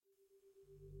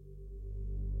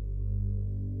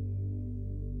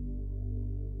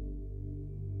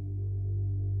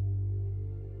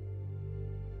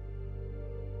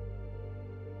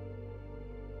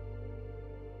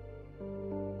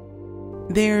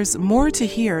There's more to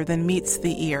hear than meets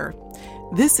the ear.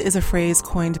 This is a phrase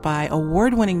coined by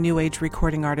award-winning New Age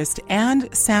recording artist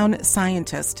and sound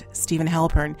scientist Steven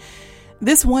Halpern.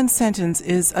 This one sentence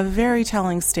is a very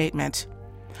telling statement.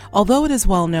 Although it is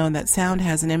well known that sound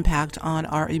has an impact on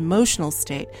our emotional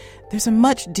state, there's a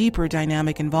much deeper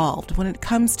dynamic involved when it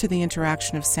comes to the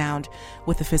interaction of sound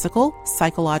with the physical,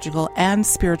 psychological, and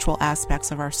spiritual aspects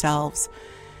of ourselves.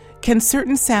 Can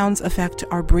certain sounds affect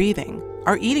our breathing,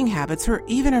 our eating habits, or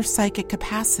even our psychic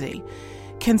capacity?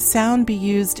 Can sound be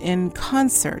used in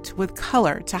concert with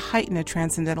color to heighten a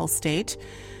transcendental state?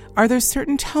 Are there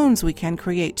certain tones we can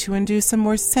create to induce a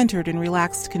more centered and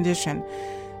relaxed condition?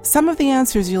 Some of the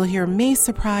answers you'll hear may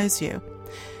surprise you.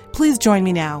 Please join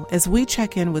me now as we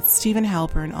check in with Steven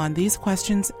Halpern on these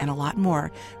questions and a lot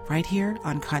more right here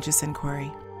on Conscious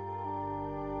Inquiry.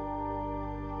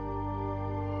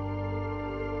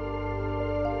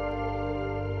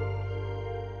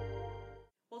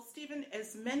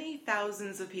 As many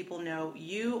thousands of people know,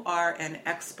 you are an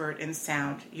expert in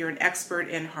sound. You're an expert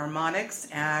in harmonics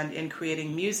and in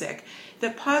creating music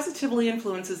that positively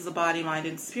influences the body, mind,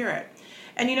 and spirit.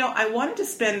 And I wanted to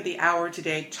spend the hour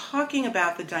today talking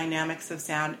about the dynamics of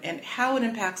sound and how it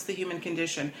impacts the human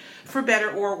condition, for better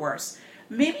or worse.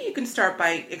 Maybe you can start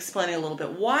by explaining a little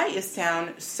bit, why is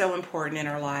sound so important in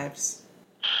our lives?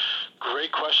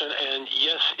 Great question, and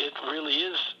yes, it really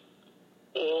is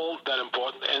all that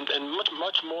important, and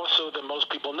much more so than most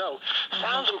people know.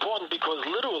 Sound's important because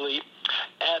literally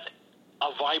at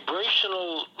a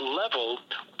vibrational level,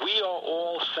 we are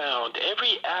all sound.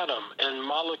 Every atom and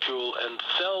molecule and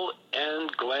cell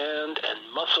and gland and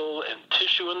muscle and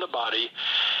tissue in the body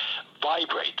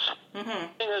vibrates. Anything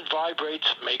that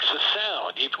vibrates makes a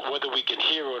sound, whether we can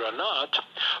hear it or not,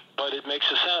 but it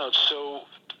makes a sound. So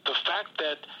the fact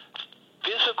that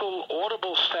physical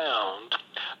audible sound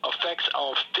affects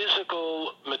our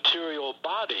physical material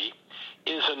body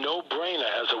is a no-brainer,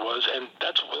 as it was, and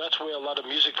that's where a lot of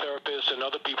music therapists and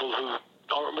other people who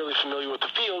aren't really familiar with the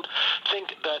field think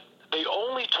that they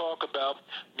only talk about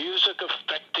music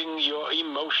affecting your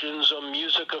emotions or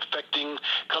music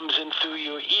comes in through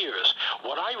your ears.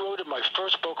 What I wrote in my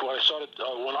first book, when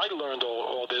I learned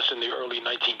all this in the early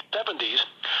 1970s,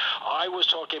 I was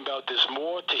talking about there's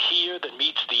more to hear than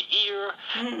meets the ear.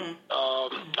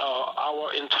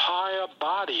 Our entire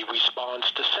body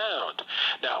responds to sound.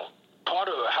 Now, part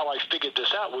of how I figured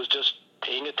this out was just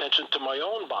paying attention to my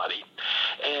own body,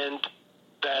 and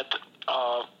that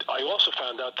I also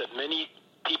found out that many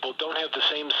people don't have the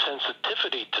same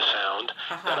sensitivity to sound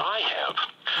that I have.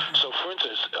 So, for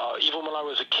instance, even when I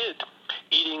was a kid,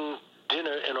 eating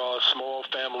dinner in our small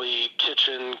family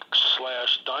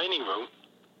kitchen/dining room,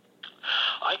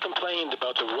 I complained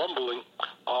about the rumbling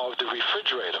of the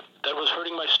refrigerator that was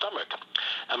hurting my stomach.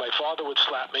 And my father would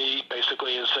slap me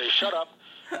basically and say, "Shut up.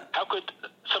 How could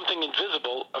something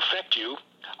invisible affect you?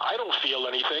 I don't feel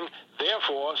anything.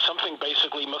 Therefore, something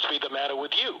basically must be the matter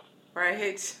with you."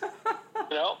 Right.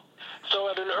 So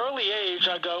at an early age,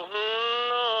 I go,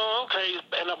 okay.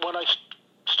 And when I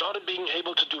started being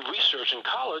able to do research in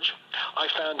college, I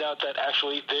found out that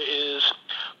actually there is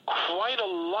quite a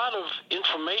lot of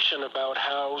information about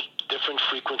how different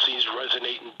frequencies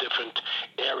resonate in different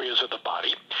areas of the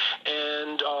body.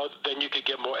 And then you could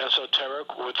get more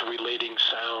esoteric with relating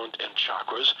sound and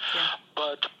chakras. Yeah.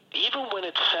 But even when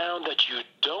it's sound that you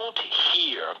don't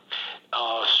hear,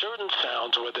 certain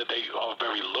sounds, whether they are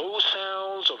very low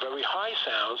sounds or very high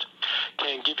sounds,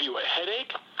 can give you a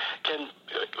headache, can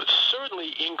certainly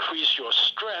increase your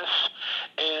stress,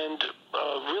 and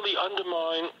really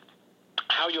undermine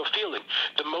how you're feeling.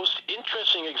 The most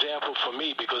interesting example for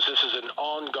me, because this is an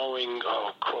ongoing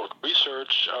quote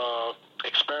research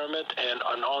experiment and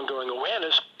an ongoing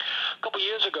awareness, a couple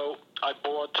years ago I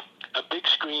bought a big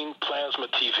screen plasma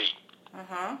TV.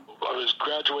 I was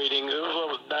graduating,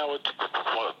 now it's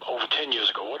over 10 years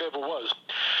ago, whatever it was.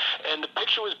 And the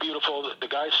picture was beautiful. The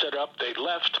guys set up, they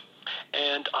left,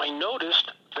 and I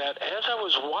noticed that as I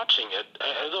was watching it,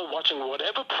 as I was watching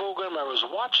whatever program I was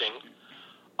watching,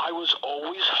 I was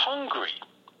always hungry,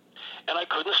 and I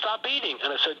couldn't stop eating.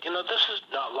 And I said, this is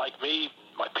not like me.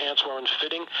 My pants weren't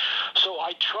fitting. So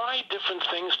I tried different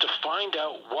things to find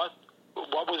out what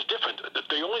was different.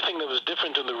 The only thing that was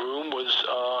different in the room was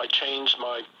I changed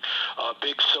my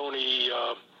big Sony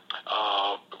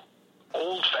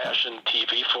old-fashioned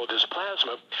TV for this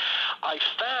plasma. I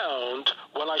found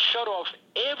when I shut off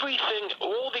everything,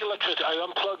 all the electricity, I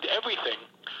unplugged everything.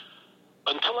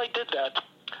 Until I did that,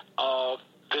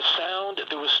 the sound,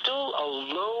 there was still a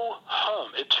low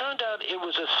hum. It turned out it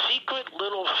was a secret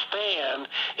little fan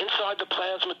inside the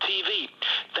plasma TV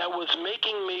that was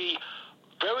making me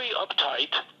very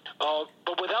uptight,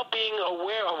 but without being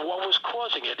aware of what was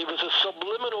causing it. It was a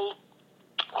subliminal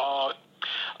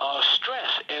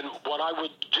stress, and what I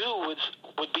would do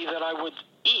would be that I would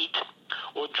eat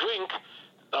or drink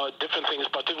different things,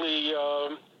 particularly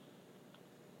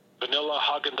vanilla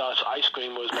Haagen-Dazs ice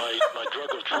cream was my drug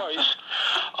of choice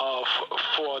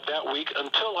for that week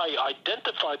until I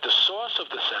identified the source of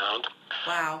the sound.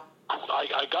 Wow.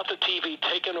 I got the TV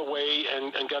taken away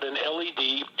and got an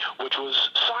LED, which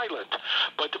was silent.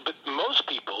 But most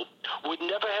people would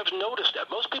never have noticed that.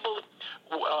 Most people,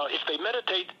 if they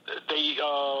meditate, they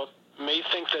may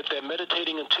think that they're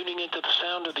meditating and tuning into the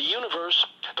sound of the universe,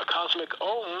 the cosmic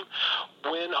Om.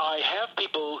 When I have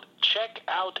people check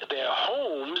out their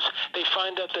homes, they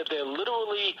find out that they're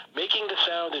literally making the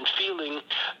sound and feeling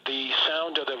the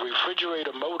sound of the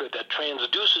refrigerator motor that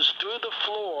transduces through the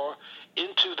floor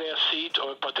into their seat,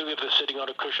 or particularly if they're sitting on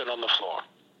a cushion on the floor.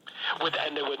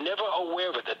 And they were never aware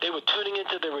of it, that they were tuning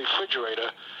into the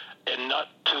refrigerator and not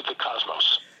to the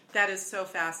cosmos. That is so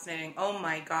fascinating. Oh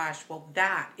my gosh. Well,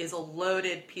 that is a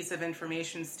loaded piece of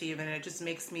information, Stephen, and it just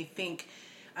makes me think,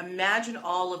 imagine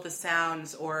all of the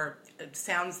sounds or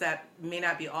sounds that may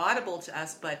not be audible to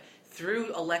us, but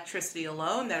through electricity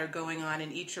alone that are going on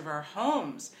in each of our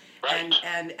homes. Right.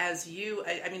 And as you,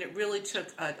 I mean, it really took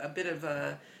a bit of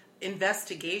a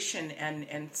investigation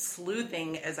and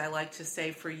sleuthing, as I like to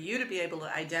say, for you to be able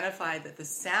to identify that the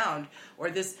sound or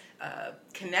this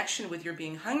connection with your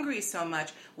being hungry so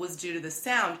much was due to the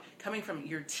sound coming from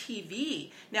your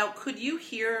TV. Now, could you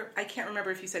hear, I can't remember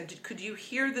if you said, could you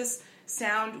hear this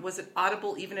sound? Was it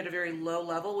audible even at a very low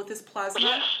level with this plasma?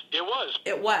 Yes, it was.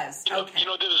 It was, okay.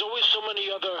 There's always so many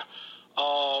other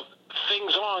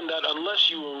things on that unless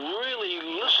you were really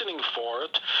listening for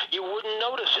it, you wouldn't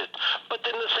notice it. But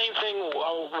then the same thing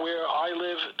where I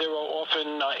live, there are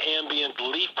often ambient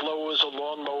leaf blowers or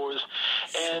lawn mowers,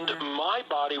 and my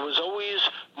body was always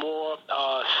more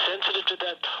sensitive to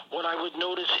that. What I would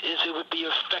notice is it would be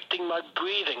affecting my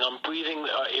breathing. I'm breathing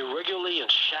irregularly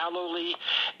and shallowly,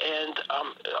 and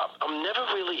I'm never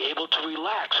really able to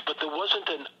relax. But there wasn't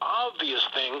an obvious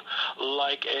thing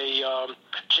like a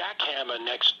jackhammer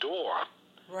next door.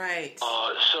 Right.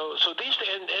 So these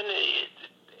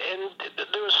and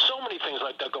there are so many things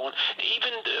like that going.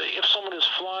 Even if someone is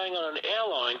flying on an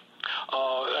airline,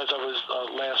 as I was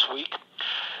last week,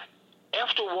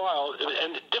 after a while,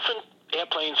 and different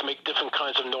airplanes make different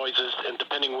kinds of noises, and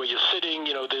depending where you're sitting,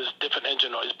 there's different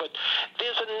engine noise. But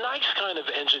there's a nice kind of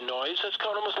engine noise that's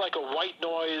kind of almost like a white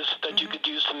noise that you could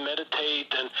use to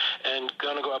meditate and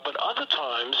kind of go out. But other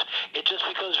times, it just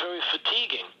becomes very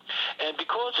fatiguing. And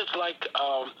because it's like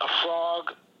a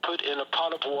frog put in a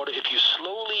pot of water, if you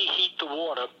slowly heat the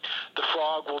water, the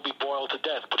frog will be boiled to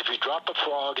death. But if you drop a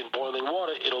frog in boiling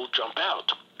water, it'll jump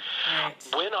out. Right.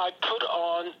 When I put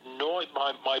on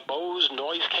my Bose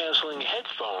noise-canceling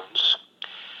headphones,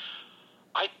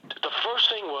 the first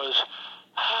thing was,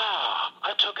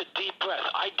 I took a deep breath.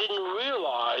 I didn't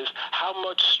realize how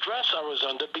much stress I was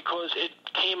under because it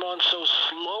came on so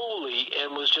slowly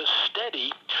and was just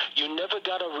steady. You never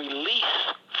got a release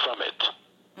from it.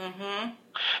 Mm-hmm.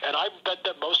 And I bet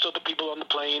that most of the people on the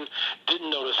plane didn't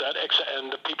notice that,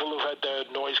 and the people who had their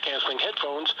noise-canceling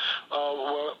headphones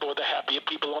were the happier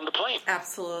people on the plane.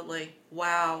 Absolutely.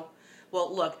 Wow.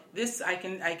 Well, look, this I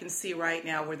can see right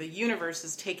now where the universe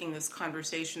is taking this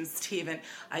conversation, Stephen.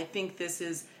 I think this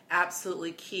is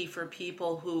absolutely key for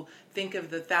people who think of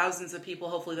the thousands of people,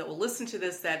 hopefully, that will listen to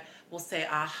this that will say,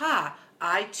 aha,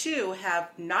 I too have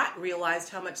not realized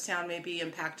how much sound may be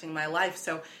impacting my life.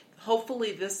 So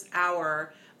hopefully this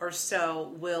hour or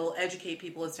so will educate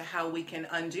people as to how we can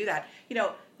undo that.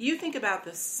 You think about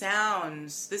the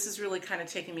sounds. This is really kind of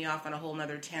taking me off on a whole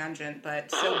nother tangent,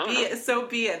 but so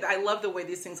be it. I love the way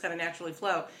these things kind of naturally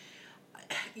flow.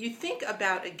 You think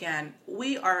about, again,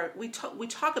 we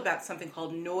talk about something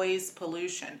called noise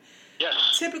pollution.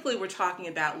 Yes. Typically we're talking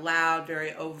about loud,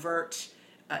 very overt,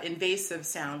 invasive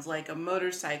sounds like a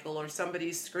motorcycle or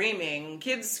somebody screaming,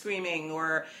 kids screaming,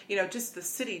 or just the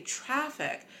city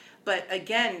traffic. But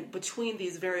again, between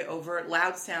these very overt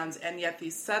loud sounds and yet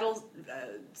these subtle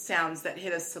sounds that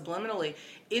hit us subliminally,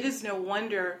 it is no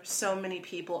wonder so many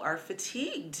people are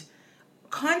fatigued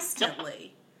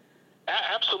constantly.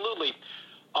 Absolutely.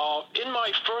 In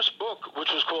my first book, which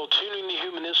was called Tuning the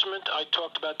Human Instrument, I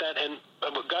talked about that and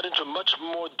got into much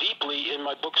more deeply in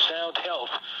my book Sound Health.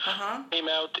 Came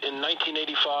out in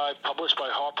 1985, published by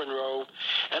Harper & Row.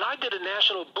 And I did a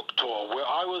national book tour where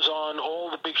I was on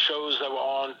all the big shows that were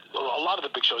on, a lot of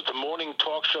the big shows, the morning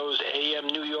talk shows, AM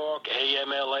New York, AM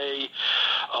LA,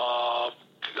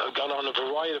 got on a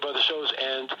variety of other shows,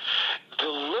 and the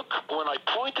look when I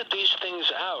pointed these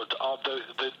things out of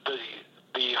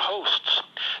the hosts,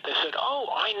 they said, "Oh,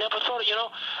 I never thought,"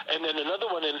 And then another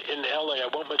one in L.A., I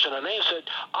won't mention her name, said,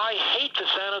 "I hate the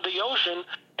sound of the ocean."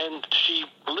 And she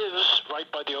lives right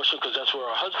by the ocean because that's where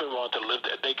her husband wanted to live.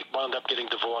 They wound up getting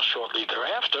divorced shortly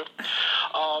thereafter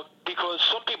because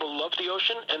some people love the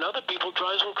ocean and other people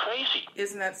drives them crazy.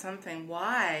 Isn't that something?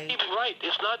 Why? Right.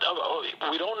 It's not,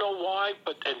 we don't know why,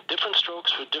 but and different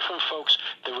strokes for different folks.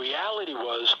 The reality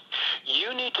was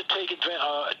you need to take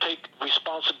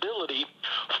responsibility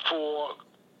for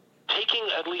taking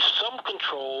at least some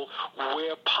control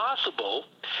where possible,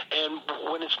 and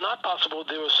when it's not possible,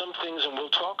 there are some things, and we'll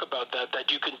talk about that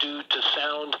you can do to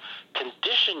sound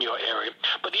condition your area.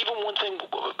 But even one thing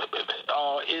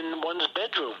in one's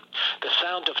bedroom, the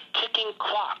sound of ticking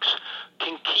clocks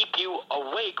can keep you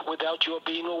awake without your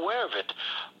being aware of it.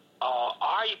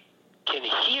 I can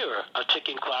hear a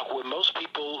ticking clock where most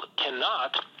people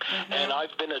cannot, and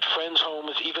I've been at friends'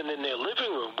 homes, even in their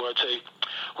living room, where I'd say,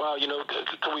 "Wow,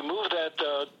 can we move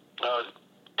that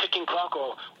ticking clock?"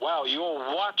 Or, "Wow, your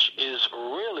watch is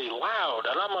really loud."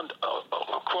 And I'm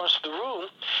across the room,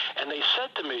 and they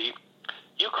said to me,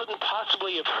 "You couldn't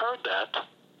possibly have heard that,"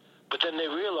 but then they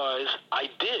realized I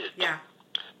did. Yeah.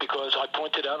 Because I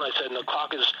pointed out, and I said, "And the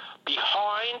clock is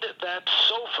behind that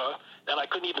sofa," and I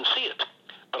couldn't even see it.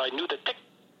 But I knew the tick,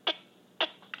 tick, tick.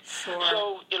 Sure.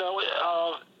 So,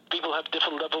 people have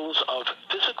different levels of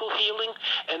physical healing,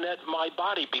 and that my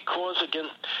body, because, again,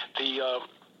 the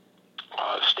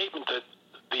statement that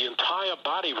the entire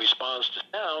body responds to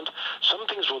sound, some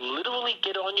things will literally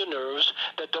get on your nerves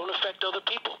that don't affect other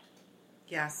people.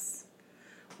 Yes.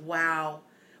 Wow.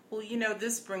 Well,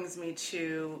 this brings me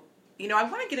to... I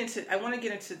want to get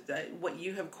into what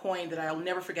you have coined that I'll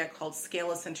never forget called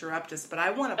scalus interruptus, but I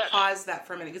want to pause that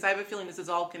for a minute because I have a feeling this is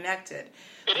all connected.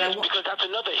 It is, because that's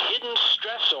another hidden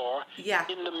stressor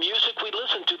in the music we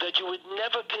listen to that you would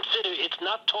never consider. It's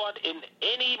not taught in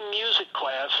any music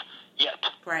class yet.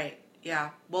 Right,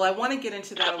 yeah. Well, I want to get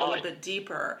into that a little bit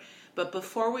deeper. But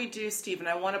before we do, Stephen,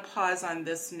 I want to pause on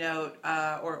this note,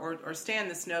 or stay on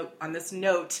this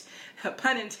note,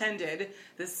 pun intended,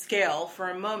 this scale for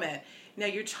a moment. Now,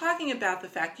 you're talking about the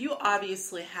fact you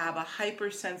obviously have a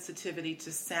hypersensitivity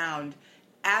to sound,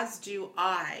 as do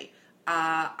I.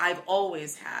 I've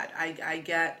always had. I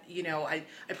get, I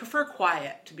prefer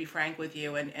quiet, to be frank with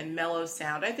you, and mellow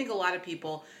sound. I think a lot of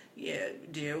people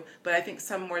do, but I think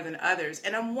some more than others.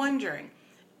 And I'm wondering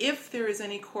if there is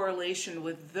any correlation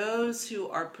with those who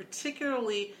are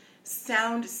particularly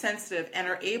sound sensitive and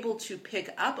are able to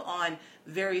pick up on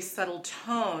very subtle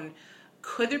tone.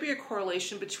 Could there be a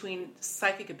correlation between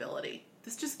psychic ability?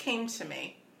 This just came to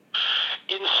me.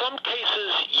 In some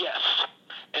cases, yes.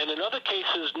 And in other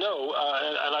cases, no.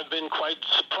 And I've been quite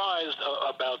surprised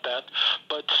about that.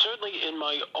 But certainly in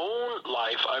my own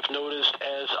life, I've noticed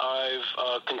as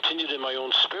I've continued in my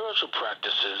own spiritual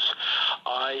practices,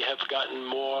 I have gotten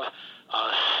more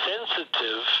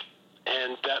sensitive,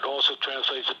 and that also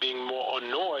translates to being more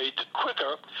annoyed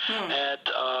quicker at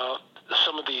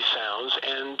some of these sounds,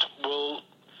 and will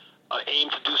aim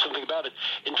to do something about it.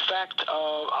 In fact,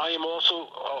 I am also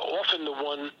often the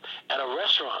one at a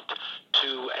restaurant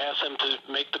to ask them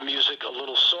to make the music a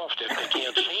little softer if they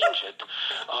can't change it.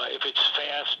 If it's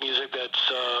fast music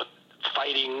that's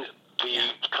fighting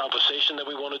the conversation that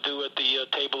we want to do at the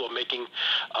table, or making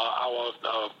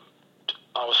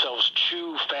ourselves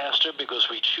chew faster because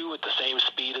we chew at the same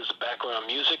speed as the background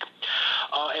music.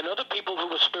 And other people who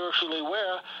were spiritually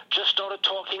aware just started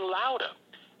talking louder.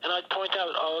 And I'd point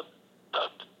out,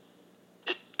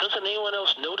 doesn't anyone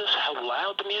else notice how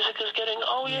loud the music is getting?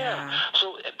 Oh, yeah.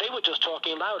 So they were just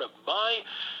talking louder. My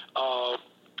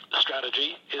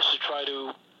strategy is to try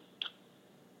to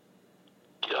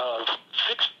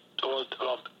fix or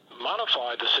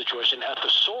modify the situation at the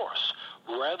source,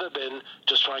 rather than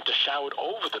just trying to shout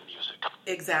over the music.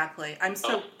 Exactly. I'm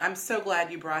so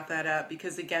glad you brought that up,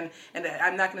 because again, and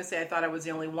I'm not going to say I thought I was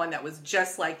the only one that was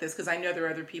just like this, because I know there are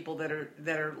other people that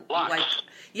are like,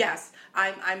 yes,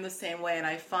 I'm the same way. And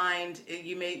I find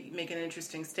you make an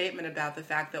interesting statement about the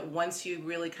fact that once you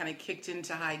really kind of kicked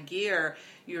into high gear,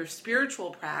 your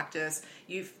spiritual practice,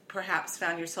 you've perhaps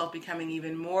found yourself becoming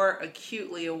even more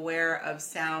acutely aware of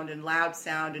sound and loud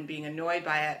sound and being annoyed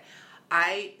by it.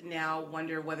 I now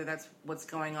wonder whether that's what's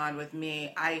going on with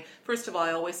me. First of all,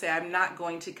 I always say I'm not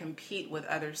going to compete with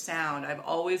other sound. I've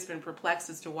always been perplexed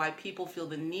as to why people feel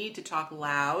the need to talk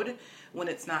loud when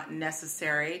it's not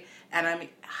necessary, and I'm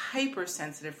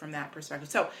hypersensitive from that perspective.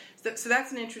 So that's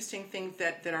an interesting thing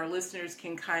that our listeners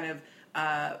can kind of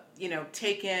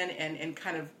take in and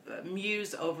kind of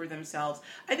muse over themselves.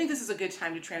 I think this is a good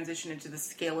time to transition into the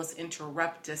scalus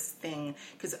interruptus thing,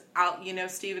 because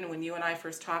Stephen, when you and I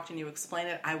first talked and you explained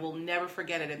it, I will never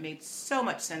forget it. It made so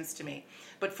much sense to me.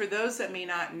 But for those that may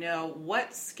not know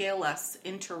what scalus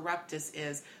interruptus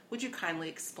is, would you kindly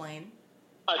explain?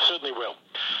 I certainly will.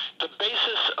 The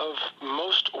basis of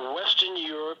most Western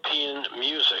European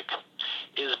music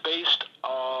is based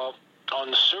on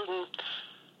certain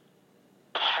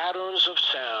patterns of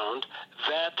sound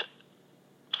that,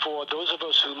 for those of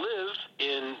us who live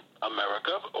in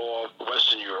America or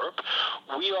Western Europe,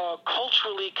 we are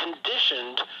culturally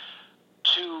conditioned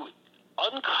to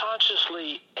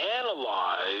unconsciously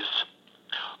analyze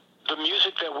the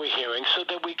music that we're hearing so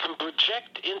that we can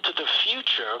project into the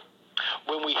future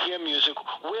when we hear music,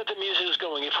 where the music is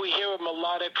going. If we hear a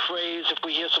melodic phrase, if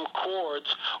we hear some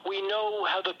chords, we know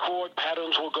how the chord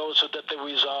patterns will go so that they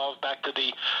resolve back to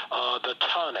the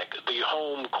tonic, the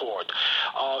home chord.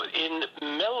 In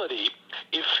melody,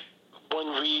 if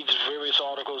one reads various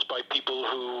articles by people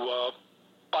who,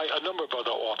 by a number of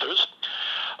other authors,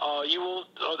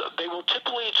 they will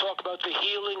typically talk about the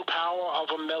healing power of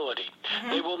a melody. Mm-hmm.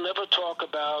 They will never talk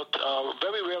about,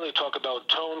 very rarely talk about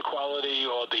tone quality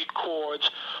or the chords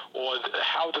or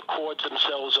how the chords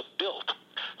themselves are built.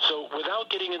 So without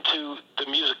getting into the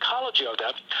musicology of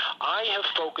that, I have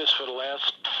focused for the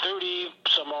last 30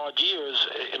 some odd years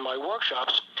in my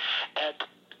workshops at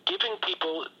giving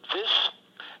people this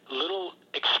little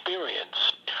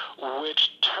experience,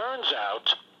 which turns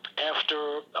out,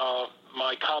 after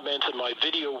my comments and my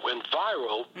video went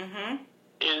viral, mm-hmm.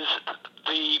 is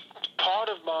the part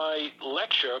of my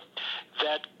lecture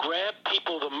that grabbed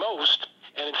people the most.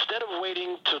 And instead of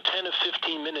waiting till 10 or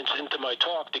 15 minutes into my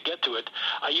talk to get to it,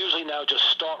 I usually now just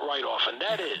start right off. And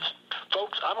that is,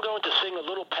 folks, I'm going to sing a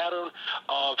little pattern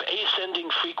of ascending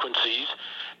frequencies.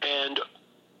 And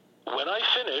when I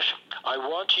finish, I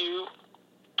want you,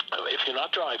 if you're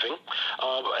not driving,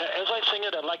 as I sing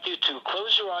it, I'd like you to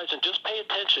close your eyes and just pay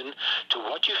attention to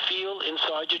what you feel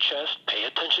inside your chest. Pay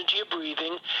attention to your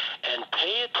breathing, and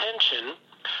pay attention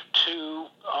to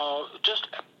just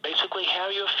basically how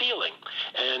you're feeling.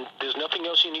 And there's nothing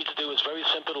else you need to do. It's very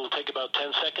simple. It'll take about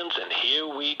 10 seconds, and here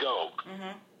we go.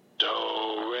 Mm-hmm.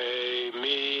 Do, re,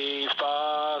 mi,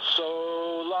 fa,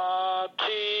 sol, la,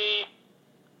 ti.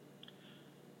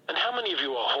 And how many of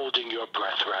you are holding your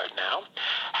breath right now?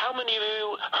 How many of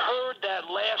you heard that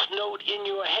last note in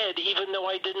your head, even though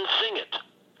I didn't sing it?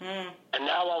 Mm. And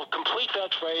now I'll complete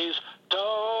that phrase,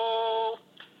 do.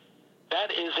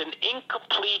 That is an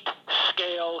incomplete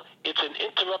scale. It's an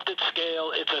interrupted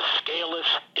scale. It's a scalus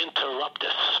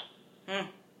interruptus. Mm.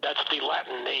 That's the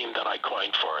Latin name that I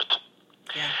coined for it.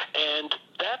 Yeah. And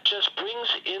that just brings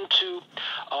into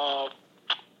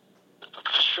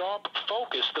sharp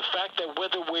focus the fact that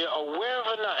whether we're aware of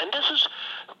it or not, and this is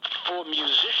for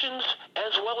musicians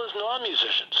as well as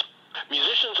non-musicians.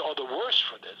 Musicians are the worst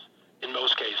for this in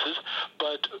most cases,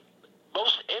 but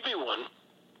most everyone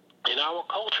in our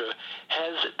culture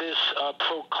has this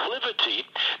proclivity.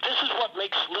 This is what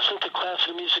makes listening to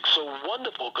classical music so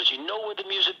wonderful, because you know where the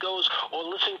music goes, or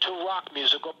listening to rock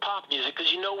music or pop music,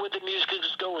 because you know where the music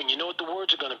is going. You know what the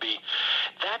words are going to be.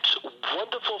 That's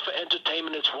wonderful for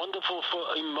entertainment. It's wonderful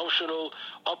for emotional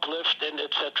uplift, and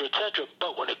et cetera, et cetera.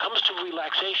 But when it comes to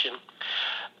relaxation,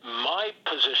 my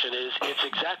position is it's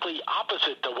exactly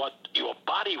opposite to what your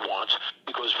body wants,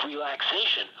 because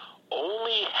relaxation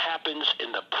only happens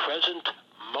in the present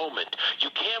moment. You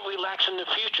can't relax in the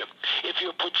future. If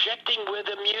you're projecting where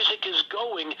the music is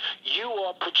going, you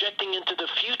are projecting into the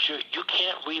future. You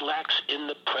can't relax in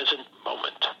the present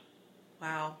moment.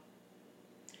 Wow.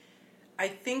 I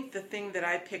think the thing that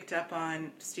I picked up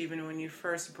on, Stephen, when you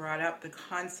first brought up the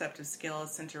concept of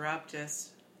scalus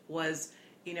interruptus was,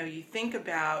 you think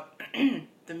about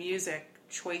the music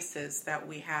choices that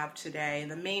we have today in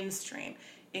the mainstream,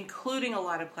 including a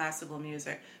lot of classical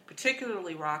music,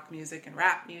 particularly rock music and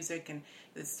rap music, and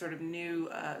this sort of new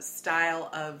style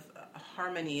of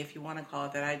harmony, if you want to call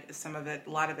it that. A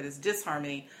lot of it is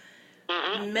disharmony.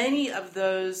 Mm-hmm. Many of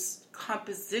those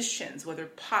compositions, whether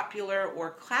popular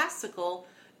or classical,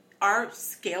 are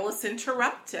scalus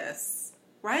interruptus,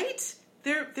 right?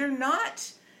 They're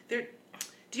not.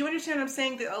 Do you understand what I'm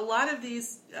saying? That a lot of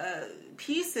these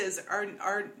pieces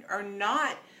are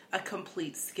not a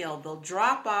complete scale. They'll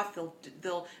drop off.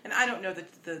 They'll and I don't know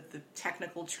the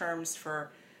technical terms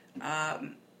for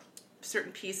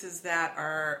certain pieces that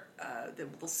are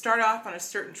that will start off on a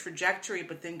certain trajectory,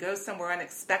 but then go somewhere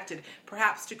unexpected,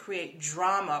 perhaps to create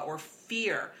drama or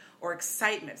fear or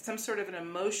excitement, some sort of an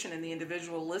emotion in the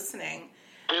individual listening.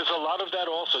 There's a lot of that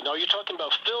also. Now, you're talking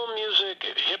about film music,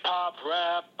 hip-hop,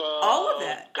 rap, all of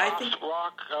it. goth, I think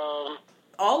rock.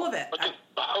 all of it.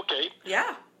 Okay.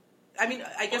 Yeah. I mean,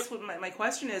 I guess what my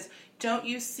question is, don't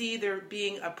you see there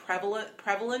being a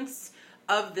prevalence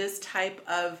of this type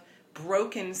of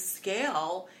broken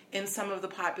scale in some of the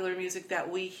popular music that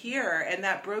we hear? And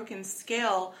that broken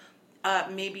scale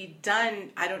may be done,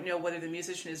 I don't know whether the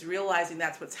musician is realizing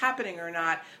that's what's happening or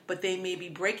not, but they may be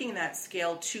breaking that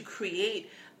scale to create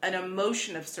an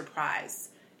emotion of surprise.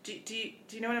 Do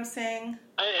you know what I'm saying?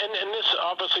 And this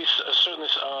obviously, certainly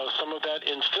some of that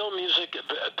in film music,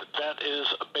 that is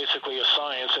basically a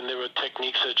science, and there are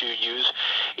techniques that you use.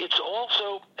 It's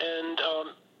also, and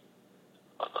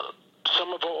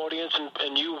some of our audience,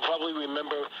 and you probably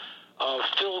remember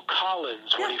Phil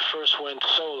Collins when he first went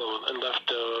solo and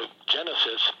left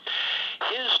Genesis.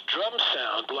 His drum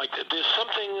sound, like there's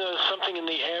something in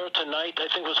the air tonight, I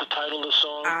think was the title of the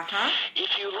song.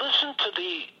 If you listen to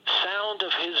the sound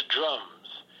of his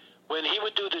drums, when he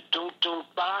would do the dum dum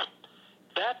ba,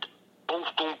 that boom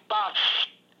boom ba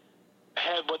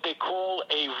had what they call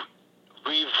a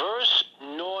reverse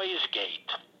noise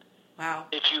gate. Wow.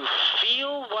 If you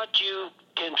feel what you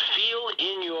can feel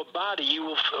in your body, you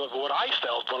will. What I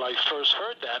felt when I first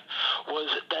heard that was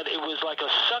that it was like a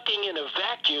sucking in a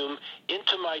vacuum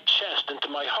into my chest, into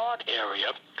my heart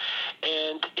area,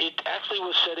 and it actually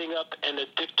was setting up an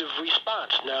addictive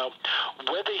response. Now,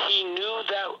 whether he knew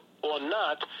that or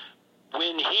not,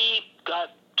 when he got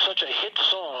such a hit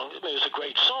song, it was a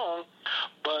great song,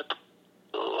 but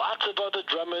lots of other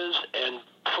drummers and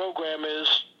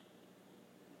programmers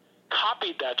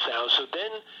copied that sound. So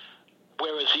then,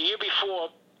 whereas the year before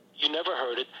you never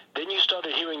heard it, then you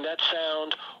started hearing that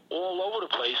sound all over the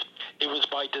place. It was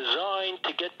by design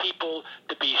to get people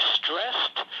to be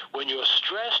stressed. When you're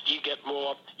stressed, you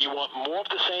want more of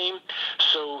the same.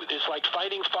 So it's like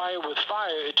fighting fire with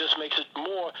fire. It just makes it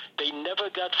more. They never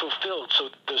got fulfilled. So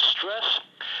the stress,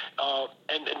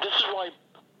 and this is why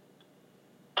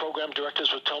program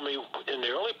directors would tell me in the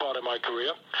early part of my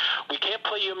career, we can't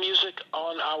play your music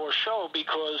on our show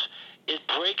because it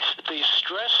breaks the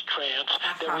stress trance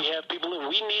that we have people in.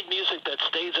 We need music that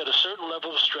stays at a certain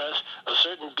level of stress, a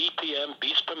certain BPM,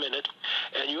 beats per minute,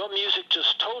 and your music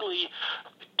just totally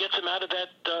gets them out of that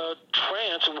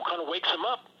trance and kind of wakes them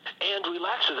up and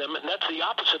relaxes them, and that's the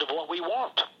opposite of what we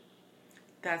want.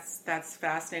 That's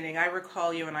fascinating. I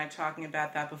recall you and I talking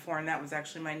about that before, and that was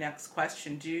actually my next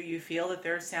question. Do you feel that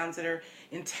there are sounds that are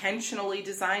intentionally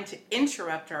designed to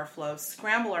interrupt our flow,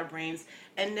 scramble our brains,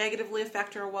 and negatively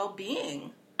affect our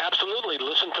well-being? Absolutely.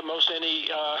 Listen to most any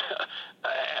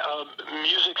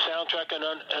music soundtrack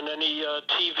and any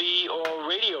TV or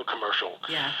radio commercial.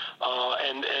 Yeah.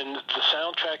 And the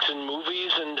soundtracks in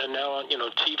movies and now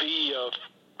TV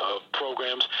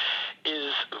programs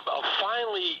is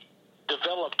finally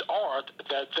developed art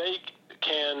that they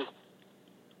can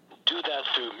do that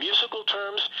through musical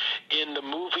terms. In the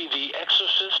movie The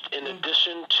Exorcist, in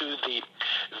addition to the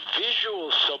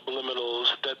visual subliminals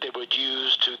that they would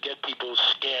use to get people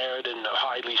scared and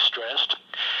highly stressed,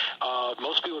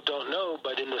 most people don't know,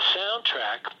 but in the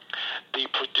soundtrack, the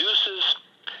producers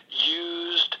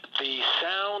used the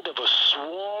sound of a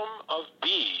swarm of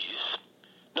bees.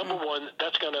 Number one,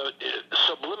 that's going to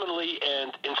subliminally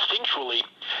and instinctually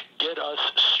get us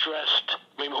stressed.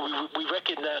 I mean, we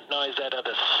recognize that at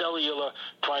a cellular,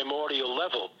 primordial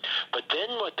level. But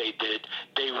then what they did,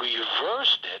 they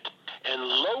reversed it and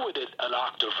lowered it an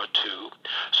octave or two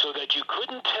so that you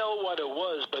couldn't tell what it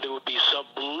was, but it would be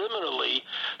subliminally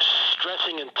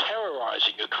stressing and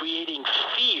terrorizing you, creating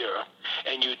fear,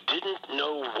 and you didn't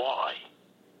know why.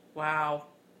 Wow.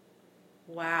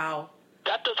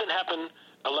 That doesn't happen,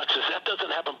 Alexis, that doesn't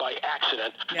happen by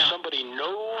accident. No. Somebody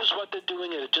knows what they're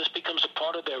doing, and it just becomes a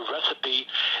part of their recipe.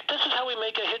 This is how we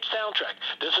make a hit soundtrack.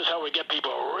 This is how we get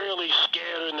people really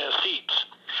scared in their seats.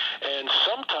 And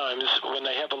sometimes when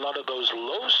they have a lot of those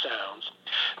low sounds,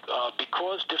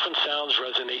 because different sounds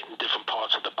resonate in different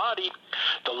parts of the body,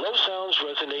 the low sounds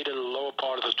resonate in the lower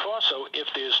part of the torso. If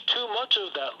there's too much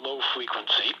of that low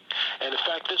frequency, and in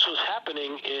fact this was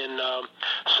happening in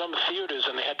some theaters,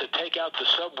 and they had to take out the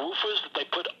subwoofers that they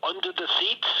put under the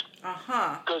seats,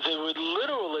 because it would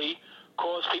literally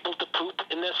cause people to poop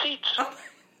in their seats.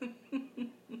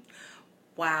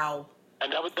 Wow.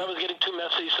 And that was getting too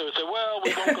messy, so they said, well,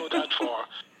 we won't go that far.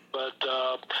 But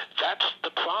that's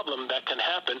the problem that can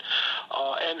happen.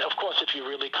 And, of course, if you're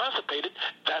really constipated,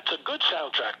 that's a good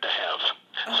soundtrack to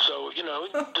have. So, if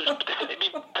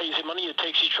it pays you money, it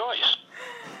takes your choice.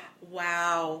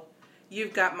 Wow.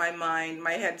 You've got my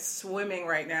head swimming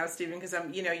right now, Stephen, because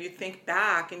you think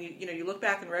back and you look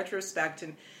back in retrospect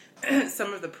and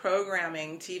some of the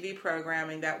programming, TV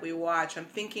programming that we watch. I'm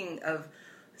thinking of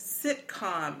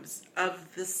sitcoms of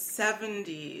the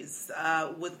 70s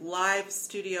with live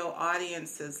studio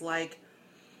audiences. Like,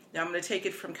 now I'm going to take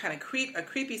it from kind of a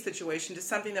creepy situation to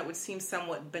something that would seem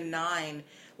somewhat benign,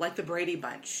 like the Brady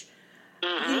Bunch.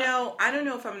 Mm-hmm. I don't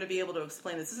know if I'm going to be able to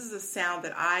explain this. This is a sound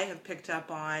that I have picked up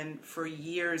on for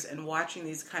years, and watching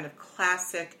these kind of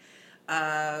classic,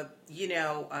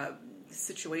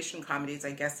 situation comedies,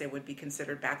 I guess they would be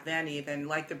considered back then, even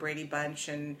like the Brady Bunch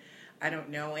and, I don't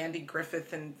know, Andy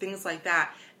Griffith and things like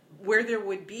that, where there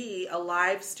would be a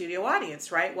live studio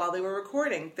audience, right, while they were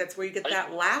recording. That's where you get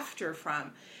that laughter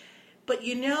from. But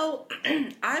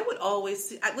I would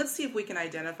always let's see if we can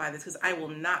identify this, because I will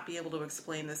not be able to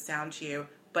explain this sound to you,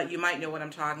 but you might know what I'm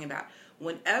talking about.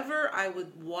 Whenever I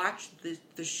would watch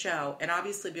the show, and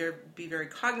obviously be very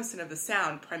cognizant of the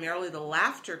sound, primarily the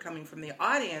laughter coming from the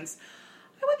audience,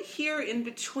 I would hear in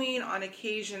between on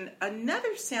occasion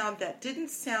another sound that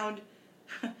didn't sound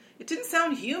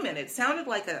human. It sounded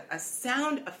like a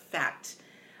sound effect.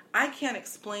 I can't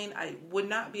explain, I would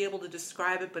not be able to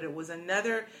describe it, but it was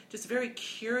another just very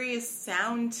curious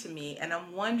sound to me. And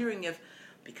I'm wondering if,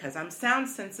 because I'm sound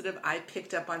sensitive, I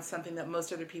picked up on something that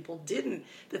most other people didn't,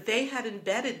 that they had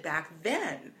embedded back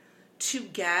then to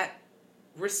get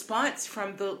response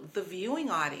from the viewing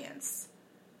audience.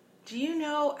 Do you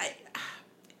know?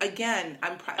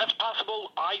 That's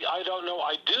possible. I don't know.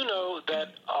 I do know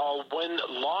that when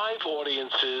live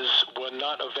audiences were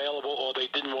not available or they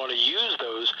didn't want to use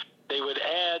those, they would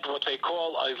add what they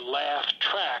call a laugh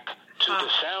track to the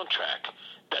soundtrack.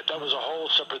 That was a whole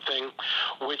separate thing,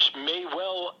 which may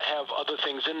well have other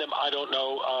things in them. I don't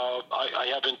know. I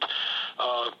haven't.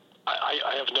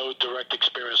 I have no direct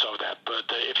experience of that. But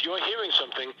if you're hearing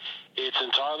something, it's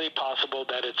entirely possible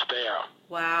that it's there.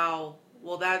 Wow.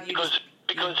 Well,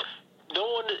 because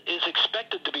no one is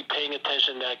expected to be paying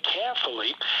attention that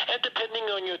carefully, and depending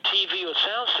on your TV or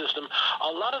sound system, a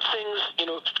lot of things,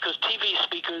 because TV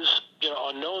speakers,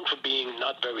 are known for being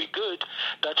not very good.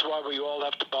 That's why we all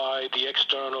have to buy the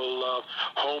external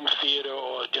home theater,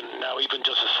 or now even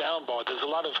just a sound bar. There's a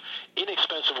lot of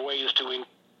inexpensive ways to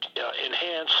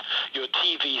enhance your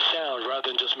TV sound rather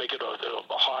than just make it a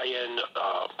high-end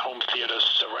home theater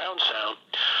surround sound.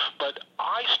 But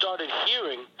I started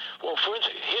hearing, well, for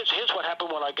instance, here's what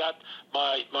happened when I got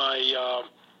my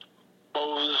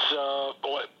Bose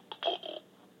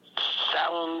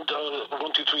sound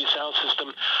 123 sound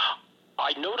system.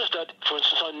 I noticed that, for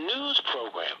instance, on news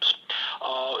programs,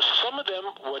 some of them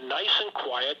were nice and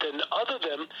quiet, and other of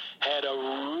them had a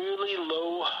really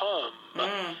low hum.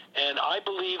 And I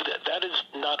believe that is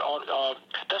not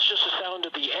that's just the sound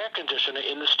of the air conditioner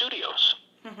in the studios.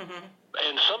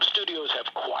 And some studios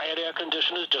have quiet air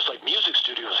conditioners, just like music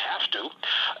studios have to,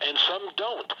 and some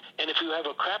don't. And if you have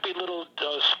a crappy little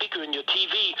speaker in your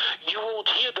TV, you won't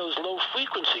hear those low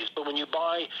frequencies. But when you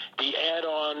buy the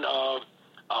add-on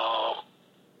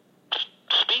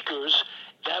speakers,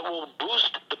 that will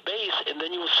boost the bass, and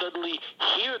then you will suddenly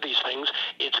hear these things.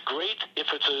 It's great if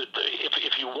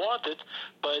if you want it,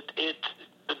 but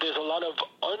there's a lot of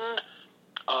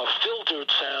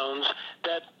unfiltered sounds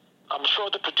that I'm sure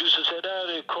the producer said,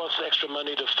 it costs extra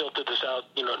money to filter this out.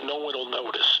 No one will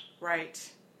notice. Right.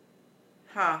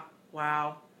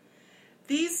 Wow.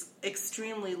 These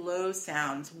extremely low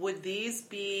sounds, would these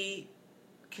be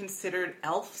considered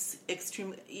ELF,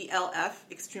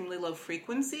 extremely low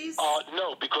frequencies?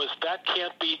 No, because that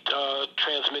can't be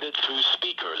transmitted through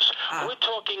speakers. We're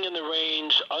talking in the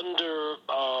range under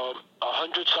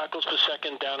 100 cycles per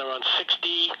second, down around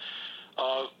 60,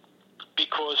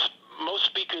 because most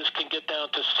speakers can get down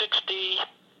to 60.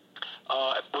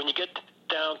 When you get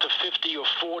down to 50 or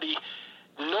 40,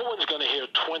 no one's going to hear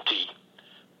 20.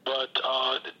 But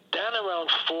down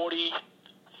around 40,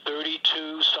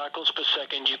 32 cycles per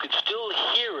second, you can still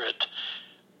hear it.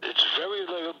 It's very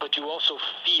low, but you also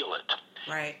feel it.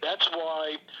 Right. That's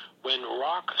why when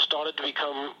rock started to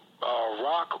become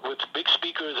rock with big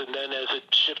speakers, and then as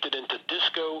it shifted into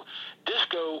disco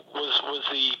was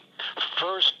the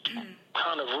first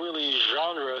kind of really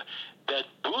genre that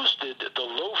boosted the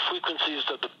low frequencies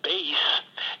of the bass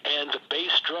and the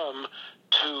bass drum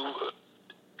to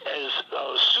as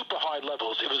super high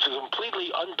levels. It was a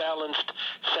completely unbalanced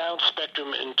sound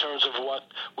spectrum in terms of what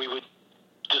we would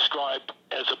describe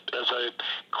as a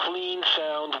clean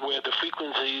sound where the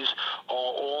frequencies are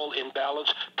all in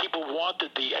balance. People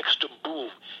wanted the extra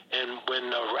boom, and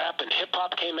when rap and hip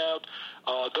hop came out,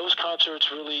 those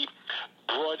concerts really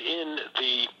brought in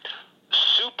the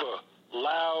super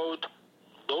loud,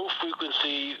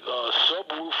 frequency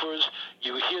subwoofers.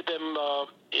 You hear them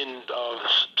in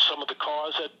some of the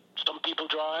cars that some people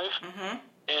drive. Mm-hmm.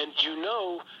 And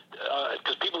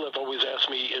because people have always asked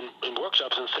me in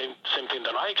workshops, and same thing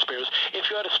that I experienced, if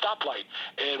you're at a stoplight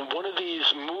and one of these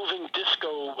moving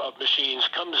disco machines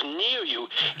comes near you,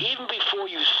 even before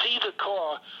you see the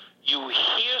car, you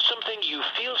hear something, you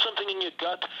feel something in your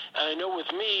gut. And I know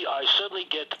with me, I suddenly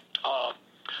get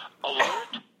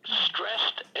alert,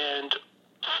 stressed, and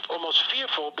almost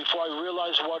fearful before I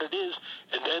realize what it is.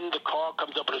 And then the car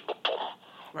comes up and it's boom,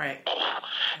 right. boom.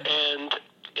 And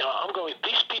I'm going,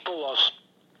 these people are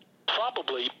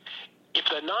probably, if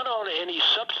they're not on any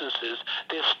substances,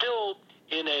 they're still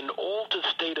in an altered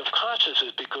state of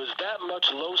consciousness, because that much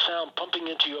low sound pumping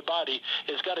into your body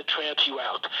has got to trance you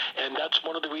out. And that's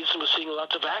one of the reasons we're seeing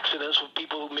lots of accidents with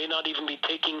people who may not even be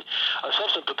taking a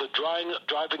substance, but they're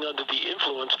driving under the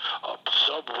influence of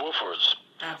subwoofers.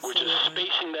 Absolutely. Which is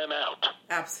spacing them out.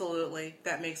 Absolutely.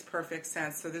 That makes perfect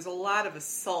sense. So there's a lot of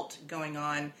assault going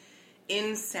on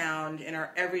in sound in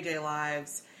our everyday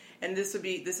lives. And this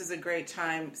is a great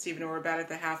time, Stephen, we're about at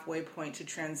the halfway point to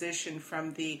transition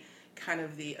from the kind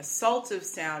of the assault of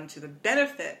sound to the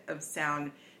benefit of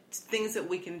sound, things that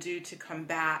we can do to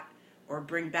combat or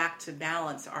bring back to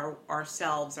balance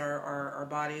ourselves, our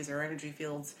bodies, our energy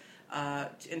fields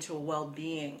into a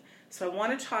well-being. So I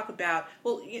want to talk about,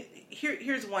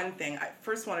 here's one thing. I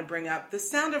first want to bring up the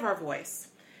sound of our voice.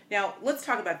 Now, let's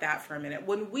talk about that for a minute.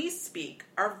 When we speak,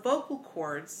 our vocal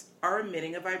cords are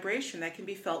emitting a vibration that can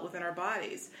be felt within our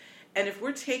bodies. And if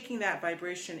we're taking that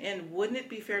vibration in, wouldn't it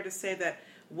be fair to say that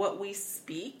what we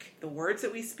speak, the words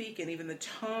that we speak, and even the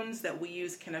tones that we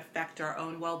use can affect our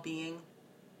own well-being?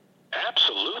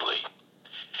 Absolutely.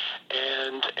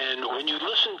 And when you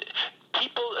listen,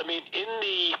 people, I mean, in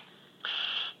the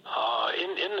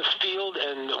field,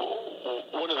 and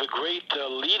one of the great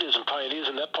leaders and pioneers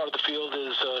in that part of the field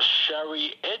is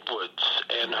Shari Edwards,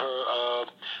 and her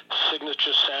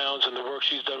signature sounds and the work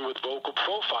she's done with vocal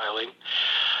profiling.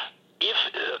 If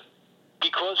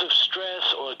because of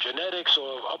stress or genetics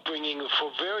or upbringing,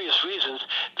 for various reasons,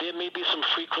 there may be some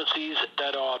frequencies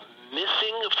that are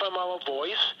missing from our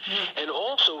voice, and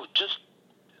also just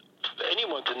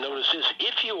anyone to notice this,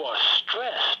 if you are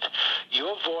stressed,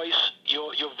 your voice,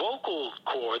 your vocal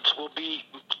cords will be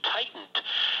tightened,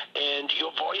 and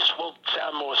your voice will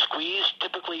sound more squeezed.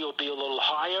 Typically, you'll be a little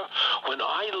higher. When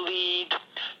I lead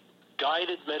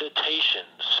guided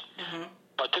meditations,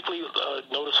 particularly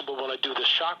noticeable when I do the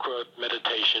chakra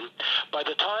meditation, by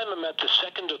the time I'm at the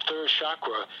second or third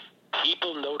chakra,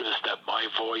 people notice that my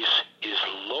voice is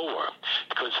lower,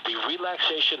 because the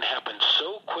relaxation happens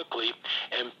so quickly,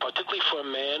 and particularly for a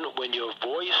man, when your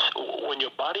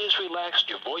body is relaxed,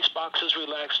 your voice box is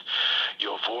relaxed,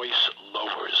 your voice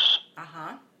lowers.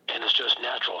 And it's just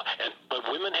natural. But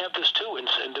women have this too,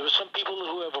 and there are some people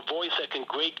who have a voice that can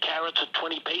grate carrots at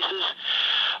 20 paces.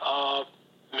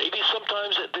 Maybe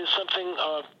sometimes there's something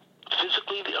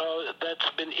physically that's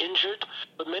been injured,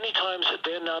 but many times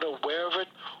they're not aware of it.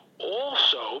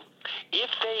 Also, if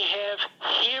they have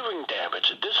hearing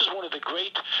damage, this is one of the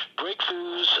great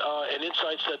breakthroughs and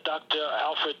insights that Dr.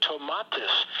 Alfred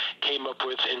Tomatis came up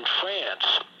with in France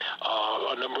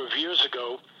a number of years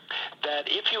ago, that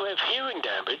if you have hearing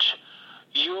damage,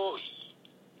 you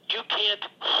can't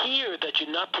hear that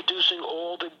you're not producing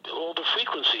all the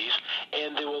frequencies,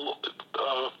 and they will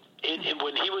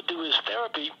when he would do his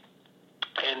therapy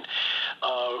and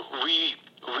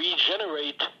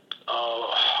regenerate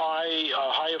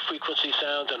higher frequency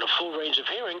sounds and a full range of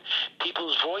hearing,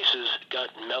 people's voices got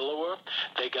mellower,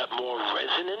 they got more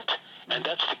resonant, and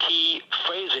that's the key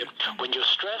phrase here. When you're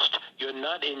stressed, you're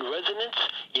not in resonance,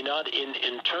 you're not in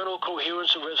internal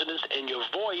coherence or resonance, and your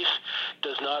voice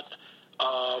does not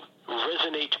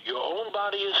resonate your own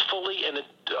body as fully, and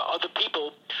other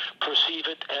people perceive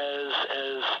it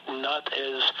as not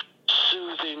as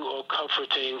soothing or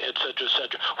comforting, etc.,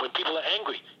 etc. When people are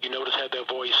angry, you notice how their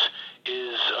voice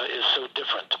is so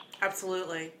different.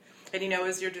 Absolutely. And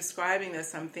as you're describing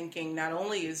this, I'm thinking not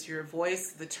only is your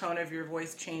voice, the tone of your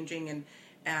voice changing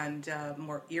and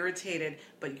more irritated,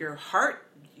 but your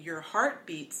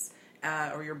heartbeats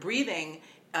or your breathing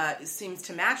seems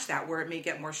to match that, where it may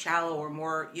get more shallow or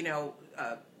more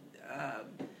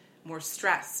more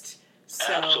stressed.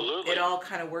 So absolutely. It all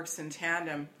kind of works in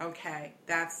tandem. Okay,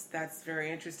 that's very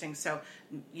interesting. So,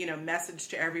 message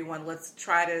to everyone: let's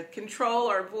try to control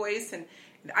our voice. And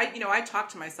I talk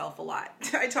to myself a lot.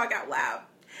 I talk out loud,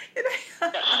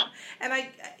 Yes. And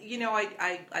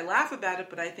I laugh about it,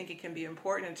 but I think it can be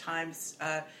important at times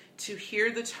to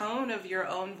hear the tone of your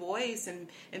own voice and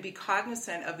be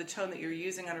cognizant of the tone that you're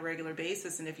using on a regular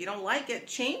basis. And if you don't like it,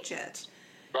 change it.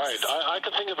 Right. I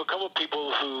can think of a couple of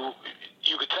people who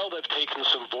you could tell they've taken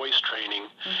some voice training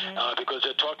because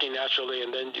they're talking naturally,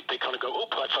 and then they kind of go, "Oh,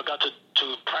 I forgot to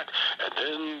practice," and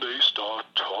then they start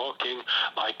talking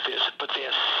like this. But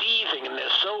they're seething and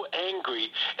they're so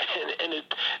angry, and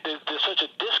there's such a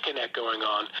disconnect going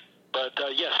on. But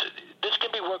yes, this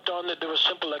can be worked on. There are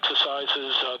simple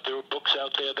exercises. There are books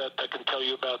out there that can tell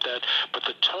you about that. But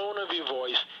the tone of your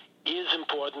voice is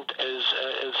important as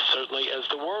certainly as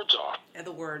the words are. And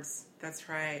the words, that's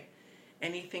right.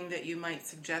 Anything that you might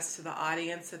suggest to the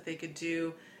audience that they could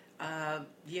do, on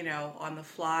the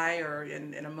fly or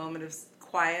in a moment of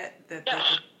quiet? That yes.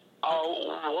 They could...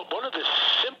 One of the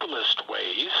simplest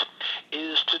ways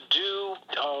is to do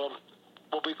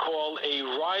what we call a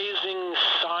rising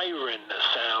siren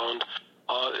sound.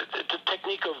 The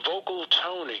technique of vocal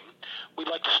toning. We'd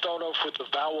like to start off with the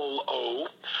vowel O,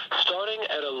 starting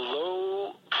at a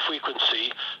low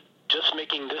frequency, just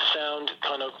making this sound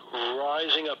kind of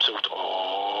rising up, so it's O,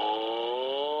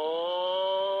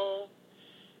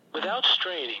 without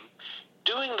straining.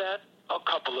 Doing that a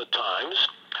couple of times.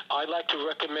 I like to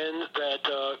recommend that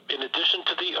in addition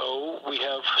to the O, we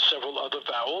have several other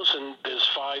vowels, and there's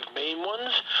 5 main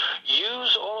ones.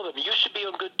 Use all of them. You should be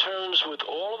on good terms with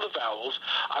all of the vowels.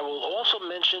 I will also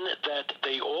mention that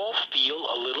they all feel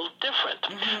a little different.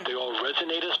 Mm-hmm. They all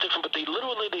resonate as different, but they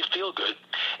feel good.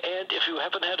 And if you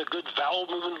haven't had a good vowel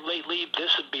movement lately,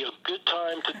 this would be a good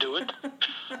time to do it.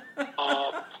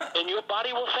 And your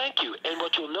body will thank you. And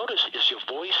what you'll notice is your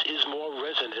voice is more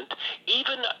resonant.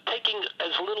 Even taking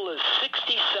as little as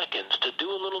 60 seconds to do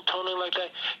a little toning like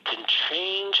that can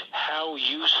change how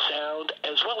you sound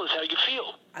as well as how you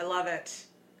feel. I love it.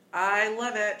 I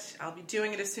love it. I'll be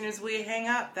doing it as soon as we hang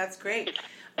up. That's great.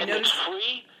 It's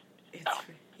free. It's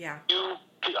free. Yeah.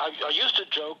 I used to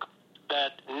joke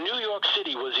that New York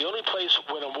City was the only place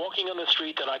when I'm walking on the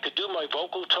street that I could do my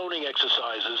vocal toning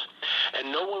exercises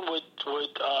and no one would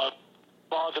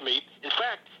bother me. In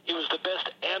fact, it was the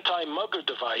best anti-mugger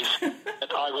device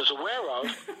that I was aware of.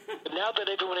 But now that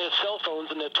everyone has cell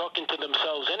phones and they're talking to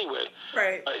themselves anyway,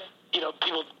 right?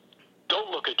 People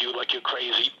don't look at you like you're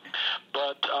crazy.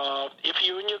 But if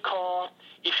you're in your car,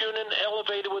 if you're in an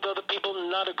elevator with other people,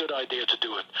 not a good idea to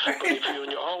do it. But if you're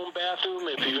in your own bathroom,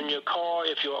 if you're in your car,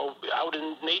 if you're out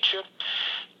in nature,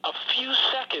 a few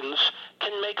seconds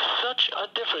can make such a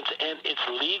difference. And it's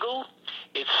legal.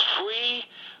 It's free.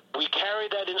 We carry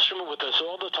that instrument with us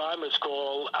all the time. It's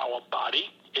called our body.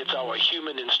 It's our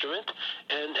human instrument.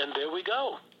 And there we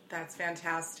go. That's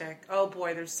fantastic. Oh,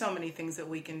 boy, there's so many things that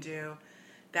we can do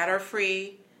that are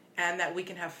free and that we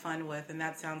can have fun with, and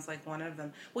that sounds like one of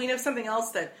them. Well, something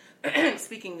else that,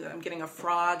 I'm getting a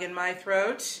frog in my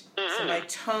throat, so my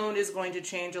tone is going to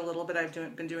change a little bit. I've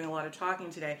been doing a lot of talking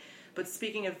today. But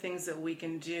speaking of things that we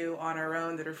can do on our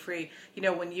own that are free,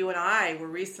 when you and I were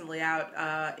recently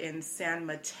out in San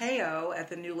Mateo at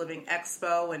the New Living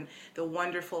Expo and the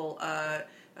wonderful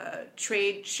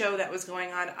trade show that was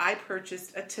going on, I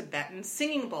purchased a Tibetan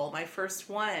singing bowl, my first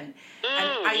one. And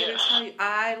I got to tell you,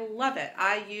 I love it.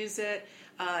 I use it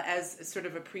as sort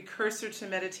of a precursor to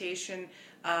meditation.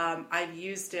 I've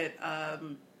used it,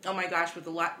 oh my gosh, with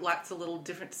lots of little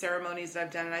different ceremonies that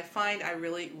I've done, and I find I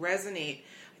really resonate.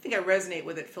 I think I resonate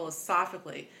with it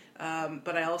philosophically,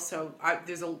 but I also,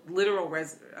 there's a literal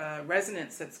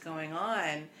resonance that's going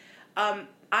on.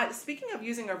 Speaking of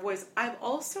using our voice, I've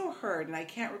also heard, and I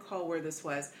can't recall where this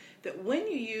was, that when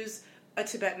you use a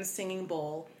Tibetan singing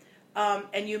bowl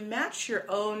and you match your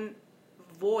own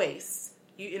voice,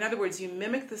 in other words, you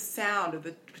mimic the sound of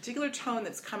the particular tone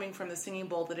that's coming from the singing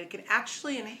bowl, that it can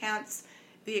actually enhance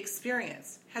the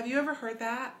experience. Have you ever heard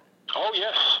that? Oh,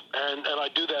 yes, and I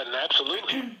do that, and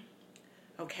absolutely.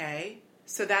 Okay,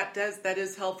 so that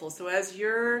is helpful. So as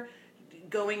you're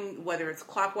going, whether it's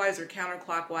clockwise or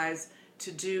counterclockwise,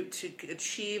 to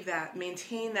achieve that,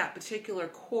 maintain that particular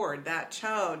chord, that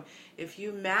tone, if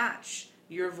you match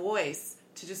your voice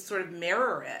to just sort of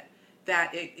mirror it,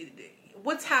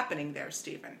 what's happening there,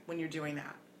 Stephen, when you're doing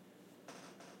that?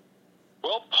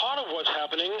 Well, part of what's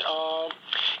happening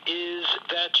is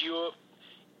that you're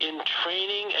in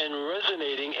training and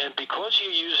resonating, and because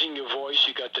you're using your voice,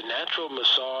 you got the natural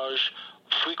massage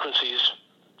frequencies,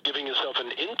 giving yourself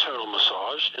an internal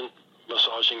massage and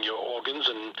massaging your organs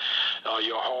and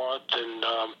your heart and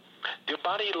your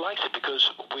body likes it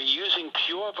because we're using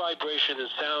pure vibration and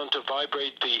sound to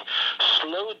vibrate the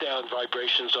slowed down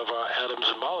vibrations of our atoms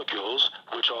and molecules,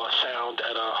 which are sound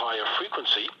at a higher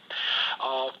frequency.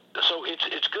 So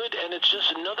it's good, and it's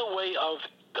just another way of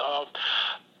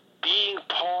being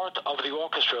part of the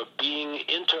orchestra, being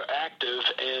interactive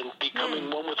and becoming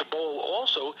one with the bowl.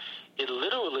 Also, it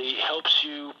literally helps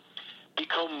you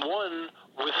become one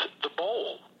with the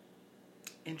bowl.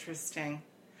 Interesting.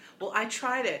 Well, I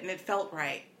tried it and it felt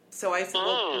right. So I said,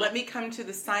 well, let me come to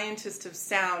the scientist of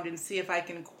sound and see if I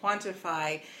can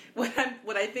quantify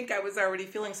what I think I was already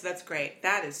feeling. So that's great.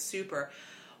 That is super.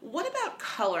 What about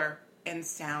color and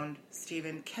sound,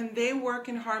 Stephen? Can they work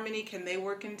in harmony? Can they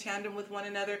work in tandem with one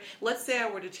another? Let's say I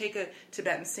were to take a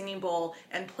Tibetan singing bowl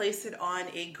and place it on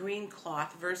a green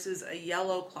cloth versus a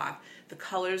yellow cloth, the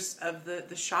colors of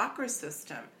the chakra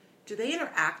system. Do they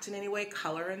interact in any way,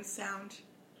 color and sound?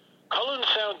 Color and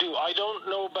sound do. I don't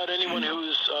know about anyone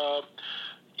who's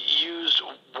used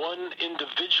one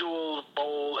individual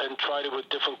bowl and tried it with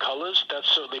different colors. That's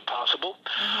certainly possible.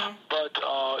 But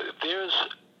there's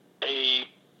a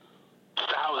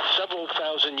several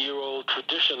thousand-year-old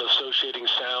tradition associating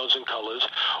sounds and colors.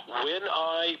 When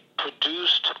I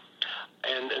produced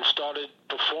and started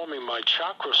performing my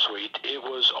chakra suite, it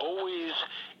was always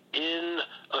in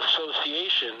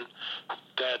association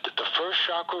that the first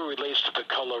chakra relates to the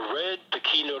color red, the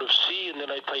keynote of C, and then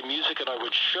I play music and I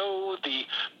would show the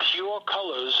pure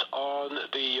colors on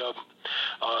the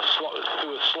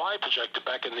through a slide projector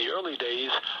back in the early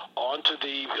days onto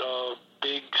the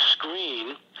big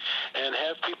screen and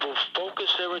have people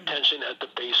focus their attention at the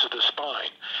base of the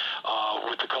spine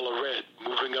with the color red,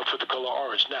 moving up with the color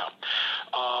orange.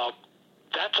 Now,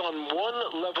 that's on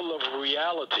one level of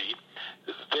reality.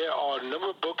 There are a number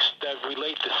of books that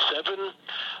relate to seven,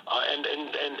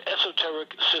 and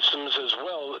esoteric systems as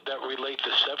well, that relate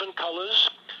to seven colors,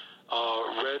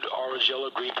 red, orange, yellow,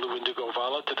 green, blue, indigo,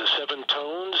 violet, to the seven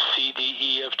tones, C, D,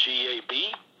 E, F, G, A,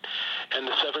 B, and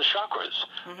the seven chakras.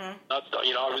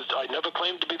 I never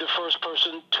claimed to be the first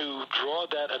person to draw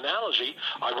that analogy.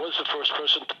 I was the first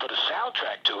person to put a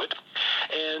soundtrack to it.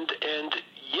 And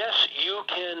yes, you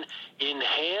can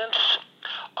enhance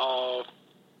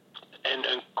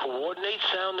and coordinate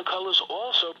sound and colors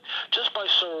also just by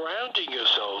surrounding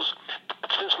yourselves.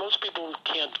 Since most people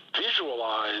can't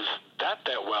visualize that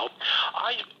well,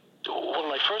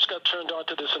 when I first got turned on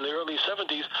to this in the early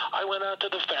 70s, I went out to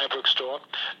the fabric store,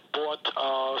 bought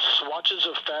swatches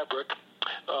of fabric,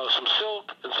 some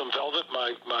silk and some velvet,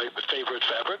 my favorite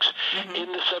fabrics,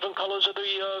 in the seven colors of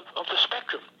the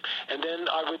spectrum. And then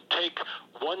I would take,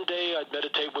 one day I'd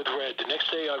meditate with red. The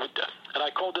next day and I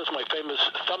called this my famous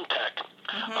thumbtack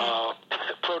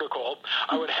protocol.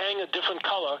 I would hang a different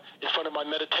color in front of my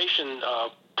meditation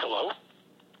pillow,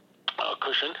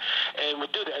 cushion, and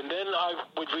would do that. And then I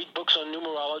would read books on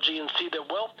numerology and see that,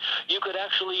 well, you could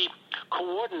actually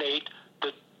coordinate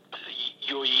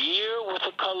your year with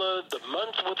a color, the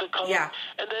month with a color,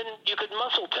 and then you could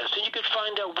muscle test, and you could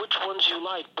find out which ones you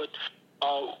like, but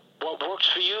what works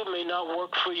for you may not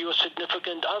work for your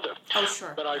significant other. Oh,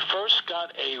 sure. When I first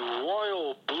got a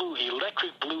royal blue,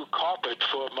 electric blue carpet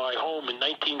for my home in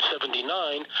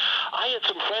 1979, I had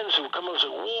some friends who would come up and say,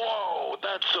 whoa,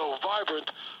 that's so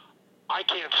vibrant, I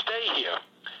can't stay here.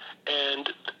 And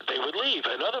they would leave.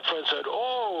 And other friends said,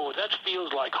 oh, that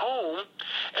feels like home.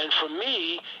 And for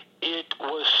me, it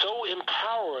was so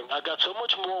empowering. I got so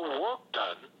much more work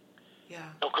done. Yeah.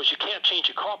 Of course, you can't change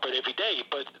your carpet every day,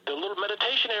 but the little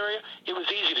meditation area, it was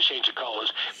easy to change the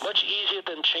colors. Much easier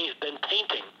than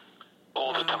painting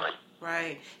all the time.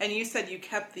 Right. And you said you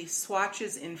kept the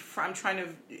swatches in front. I'm trying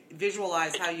to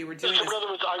visualize how you were doing this. In other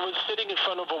words, I was sitting in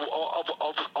front of a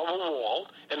wall,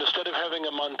 and instead of having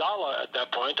a mandala at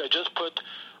that point, I just put,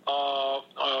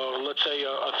 let's say,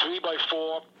 a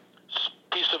 3x4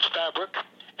 piece of fabric,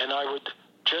 and I would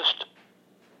just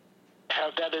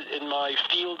have that in my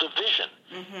field of vision.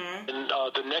 And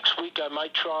the next week I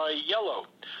might try yellow.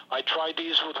 I tried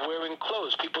these with wearing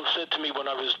clothes. People said to me when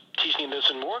I was teaching this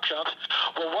in workshops,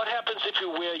 well, what happens if you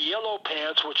wear yellow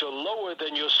pants which are lower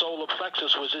than your solar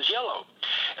plexus, which is yellow?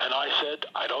 And I said,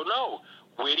 I don't know.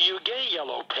 Where do you get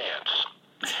yellow pants?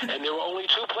 And there were only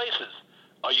two places,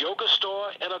 a yoga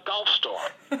store and a golf store.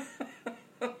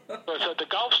 So I said, the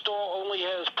golf store only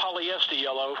has polyester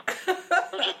yellow,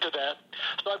 allergic to that.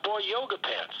 So I bought yoga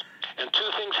pants. And two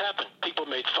things happened. People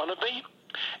made fun of me,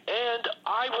 and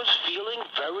I was feeling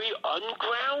very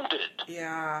ungrounded.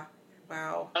 Yeah.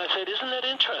 Wow. And I said, isn't that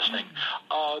interesting?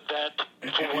 That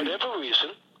for whatever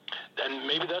reason, and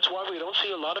maybe that's why we don't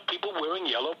see a lot of people wearing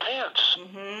yellow pants,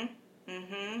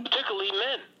 particularly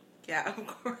men. Yeah, of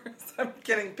course. I'm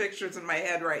getting pictures in my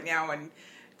head right now, and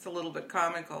it's a little bit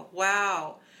comical.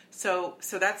 Wow. So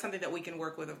that's something that we can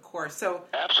work with, of course. So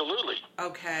Absolutely.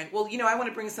 okay. Well, I want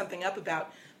to bring something up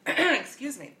about,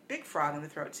 excuse me, big frog in the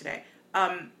throat today.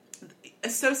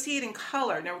 Associating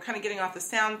color. Now, we're kind of getting off the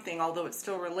sound thing, although it's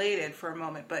still related for a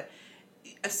moment, but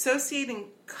associating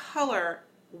color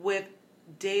with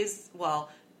days,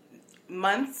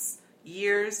 months,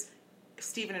 years.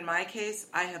 Stephen, in my case,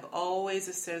 I have always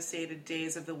associated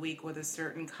days of the week with a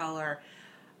certain color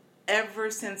ever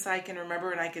since I can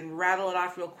remember, and I can rattle it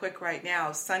off real quick right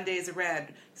now. Sunday is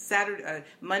red,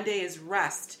 Monday is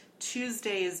rust,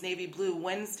 Tuesday is navy blue,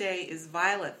 Wednesday is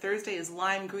violet, Thursday is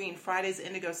lime green, Friday is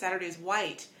indigo, Saturday is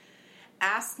white.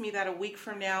 Ask me that a week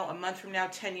from now, a month from now,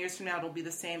 10 years from now, it'll be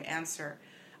the same answer.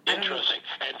 Interesting.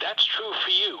 And that's true for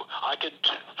you. I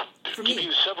could give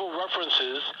you several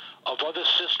references of other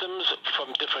systems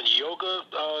from different yoga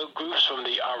groups, from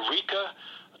the Arika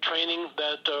training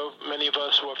that many of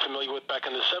us were familiar with back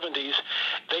in the 70s.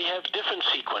 They have different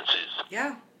sequences.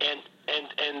 Yeah.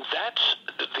 And that's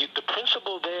the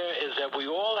principle there is that we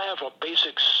all have a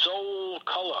basic soul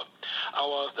color,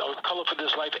 our color for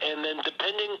this life, and then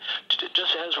depending,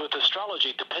 just as with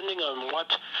astrology, depending on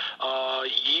what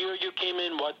year you came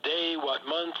in, what day, what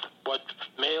month, what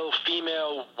male,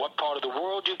 female, what part of the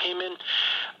world you came in,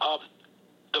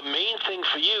 the main thing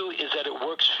for you is that it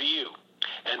works for you.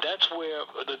 And that's where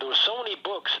there were so many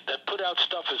books that put out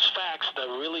stuff as facts that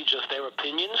are really just their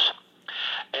opinions.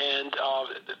 And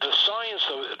the science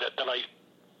that I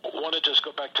want to just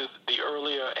go back to the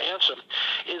earlier answer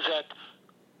is that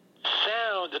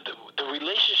sound, the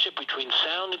relationship between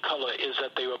sound and color is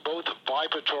that they are both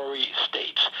vibratory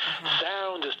states. Mm-hmm.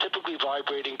 Sound is typically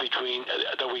vibrating between,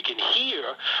 that we can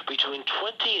hear, between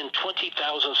 20 and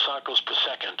 20,000 cycles per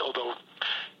second, although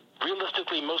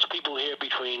realistically, most people hear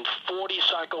between 40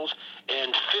 cycles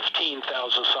and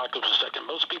 15,000 cycles per second.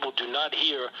 Most people do not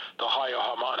hear the higher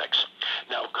harmonics.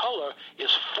 Now, color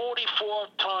is 44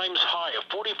 times higher,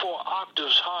 44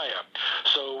 octaves higher.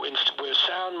 So where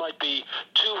sound might be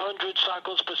 200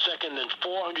 cycles per second and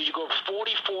 400, you go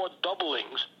 44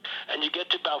 doublings, and you get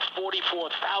to about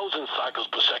 44,000 cycles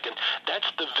per second. That's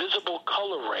the visible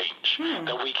color range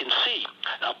that we can see.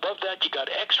 Now, above that, you got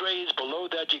X-rays. Below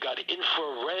that, you got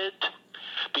infrared,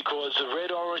 because the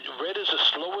red is the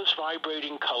slowest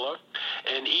vibrating color,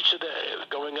 and each of the,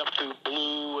 going up through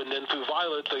blue and then through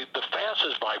violet, the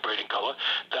fastest vibrating color.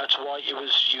 That's why it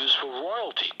was used for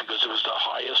royalty, because it was the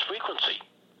highest frequency.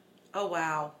 Oh,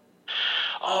 wow.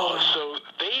 So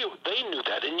they knew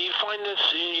that, and you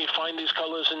find these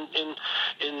colors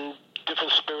in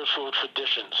different spiritual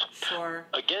traditions. Sure.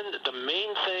 Again, the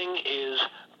main thing is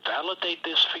validate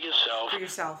this for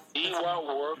yourself. See what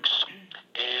works,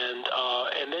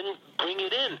 and then bring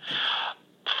it in.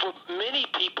 For many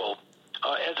people,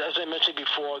 as I mentioned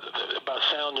before about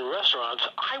sound in restaurants,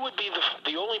 I would be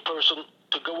the only person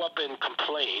to go up and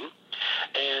complain.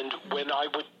 And when I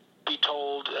would be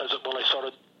told, when I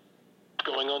started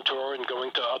going on tour and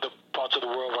going to other parts of the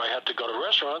world where I had to go to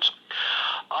restaurants,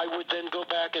 I would then go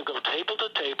back and go table to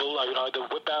table. I would either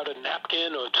whip out a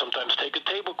napkin or sometimes take a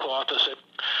tablecloth and say,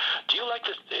 "Do you like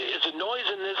this? Is the noise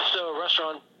in this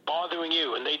restaurant bothering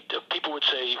you?" And people would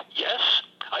say, "Yes,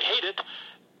 I hate it.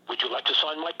 Would you like to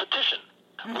sign my petition?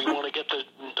 We want to get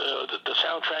the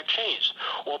soundtrack changed."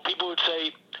 Or people would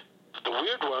say, the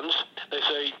weird ones, they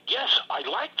say, "Yes, I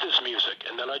like this music."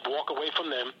 And then I'd walk away from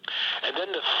them. And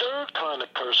then the third kind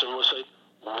of person would say,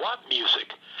 "What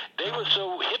music?" They were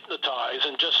so hypnotized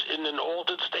and just in an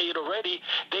altered state already,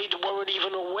 they weren't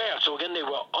even aware. So again, they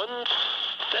were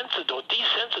unsensitive or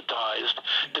desensitized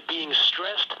to being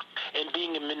stressed and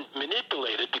being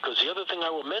manipulated, because the other thing I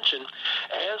will mention,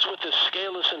 as with the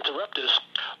Scalus interruptus,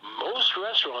 most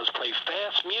restaurants play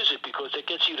fast music because it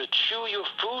gets you to chew your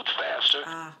food faster.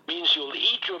 Means you'll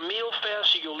eat your meal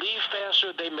faster, you'll leave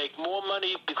faster, they make more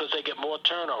money because they get more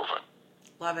turnover.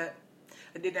 Love it.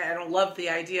 I don't love the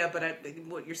idea, but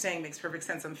what you're saying makes perfect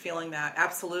sense. I'm feeling that.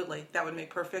 Absolutely. That would make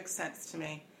perfect sense to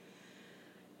me.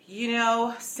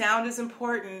 Sound is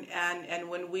important, and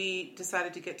when we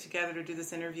decided to get together to do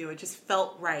this interview, it just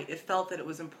felt right. It felt that it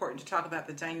was important to talk about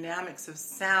the dynamics of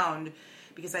sound,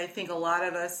 because I think a lot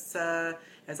of us,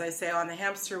 as I say on the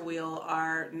hamster wheel,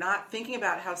 are not thinking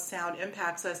about how sound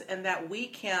impacts us, and that we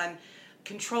can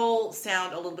control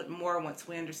sound a little bit more once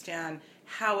we understand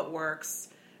how it works,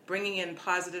 bringing in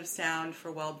positive sound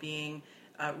for well-being,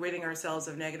 ridding ourselves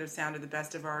of negative sound to the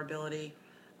best of our ability.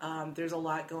 There's a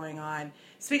lot going on.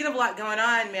 Speaking of a lot going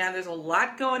on, man, there's a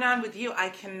lot going on with you. I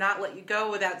cannot let you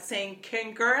go without saying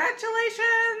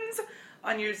congratulations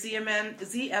on your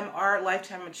ZMR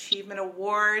Lifetime Achievement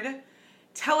Award.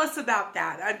 Tell us about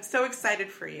that. I'm so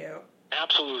excited for you.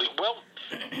 Absolutely. Well,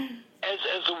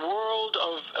 as the world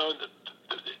of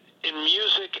in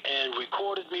music and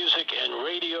recorded music and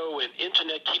radio and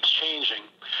internet keeps changing,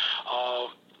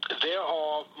 there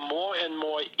are more and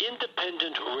more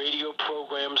independent radio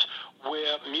programs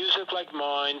where music like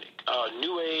mine,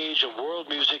 new age and world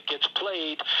music gets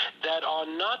played that are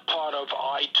not part of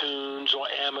iTunes or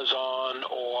Amazon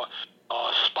or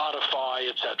Spotify,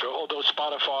 etc. Although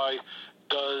Spotify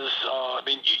does,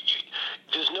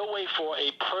 there's no way for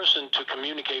a person to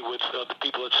communicate with the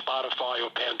people at Spotify or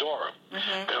Pandora,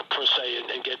 per se,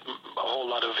 and get a whole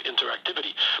lot of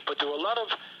interactivity. But there are a lot of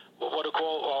what are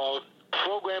called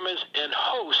programmers and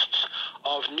hosts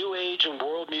of new age and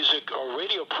world music or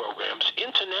radio programs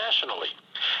internationally.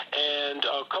 And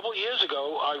a couple years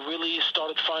ago, I really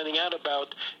started finding out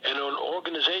about an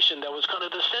organization that was kind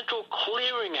of the central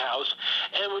clearinghouse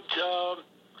and would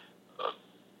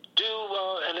do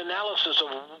an analysis of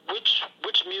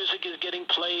which music is getting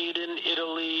played in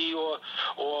Italy or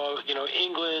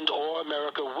England or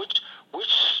America, which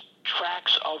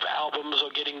tracks of albums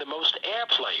are getting the most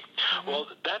airplay. Well,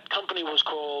 that company was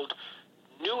called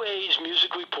New Age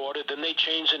Music Reporter. Then they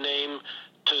changed the name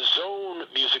to Zone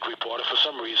Music Reporter for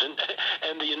some reason,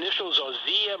 and the initials are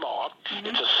ZMR.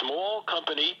 It's a small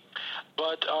company,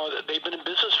 but they've been in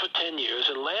business for 10 years,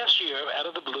 and last year, out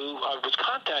of the blue, I was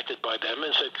contacted by them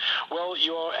and said, well,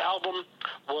 your album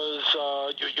was,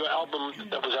 your album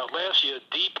that was out last year,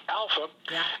 Deep Alpha,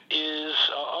 is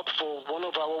up for one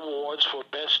of our awards for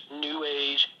Best New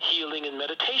Age Healing and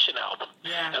Meditation Album.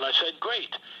 And I said,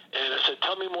 great. And I said,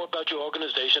 tell me more about your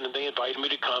organization, and they invited me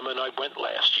to come, and I went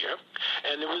last year,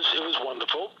 and it was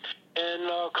wonderful. And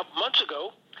a couple months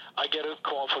ago, I get a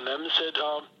call from them and said,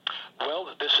 well,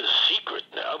 this is secret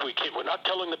now. We're not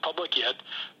telling the public yet,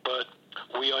 but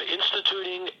we are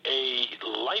instituting a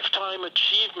Lifetime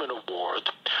Achievement Award,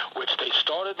 which they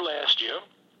started last year.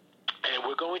 And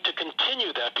we're going to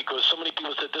continue that because so many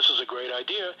people said this is a great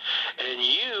idea, and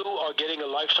you are getting a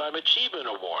Lifetime Achievement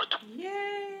Award.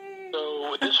 Yay!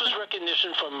 So this was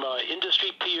recognition from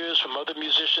industry peers, from other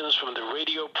musicians, from the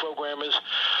radio programmers.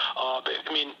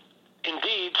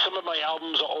 Indeed, some of my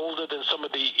albums are older than some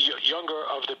of the younger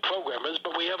of the programmers,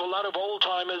 but we have a lot of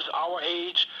old-timers our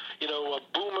age,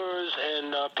 boomers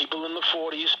and people in the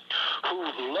 40s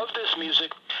who love this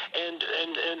music, and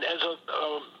as a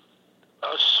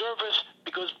service,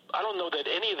 because I don't know that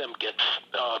any of them get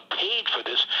paid for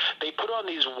this, they put on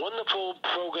these wonderful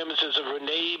programs. There's a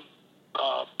Renee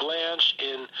Blanche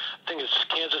in, I think it's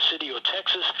Kansas City or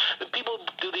Texas. The people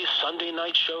do these Sunday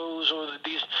night shows or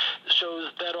these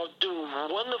shows that are doing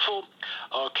wonderful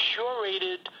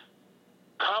curated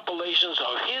compilations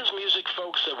of his music,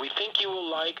 folks, that we think you will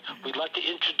like. We'd like to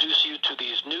introduce you to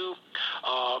these new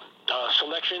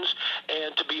selections,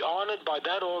 and to be honored by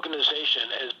that organization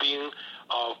as being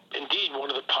indeed one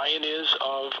of the pioneers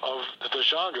of the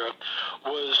genre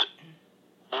was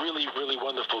really, really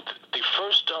wonderful. The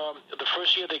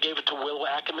first year they gave it to Will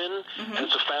Ackerman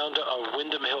as the founder of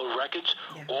Windham Hill Records,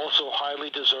 also highly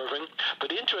deserving.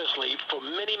 But interestingly, for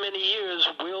many, many years,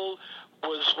 Will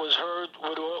was heard,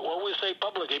 would always say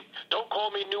publicly, don't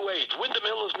call me New Age. Windham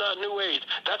Hill is not New Age.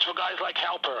 That's for guys like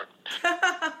Halpern.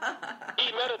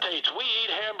 He meditates. We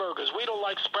eat hamburgers. We don't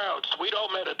like sprouts. We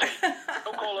don't meditate.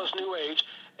 Don't call us New Age.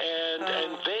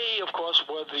 And they, of course,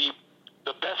 were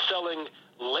the best-selling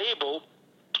label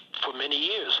for many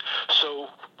years. So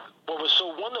what was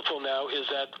so wonderful now is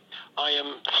that I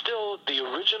am still the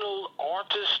original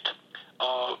artist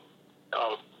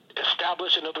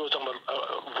established. In other words, I'm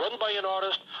run by an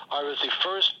artist. I was the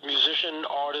first musician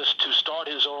artist to start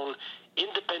his own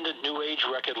independent new age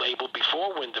record label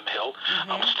before Windham Hill.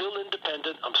 I'm still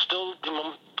independent. I'm still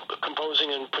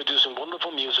composing and producing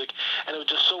wonderful music, and it was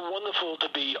just so wonderful to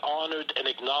be honored and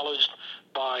acknowledged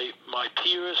by my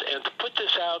peers and to put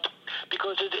this out,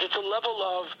 because it's a level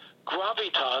of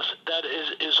gravitas that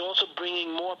is also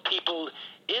bringing more people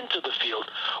into the field.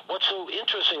 What's so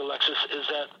interesting, Alexis, is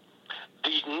that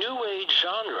the new age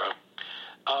genre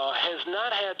has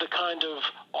not had the kind of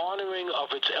honoring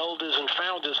of its elders and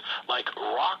founders like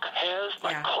rock has,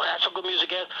 like classical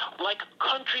music has, like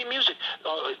country music.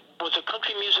 Was the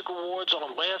Country Music Awards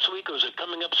on last week, or is it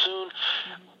coming up soon?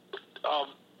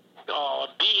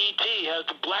 BET has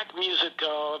the Black Music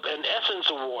and Essence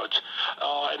Awards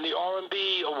and the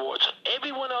R&B Awards.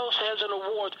 Everyone else has an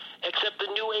award except the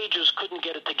New Agers couldn't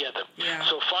get it together.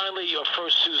 So finally, your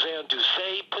first Suzanne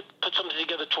Doucet put something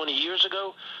together 20 20 years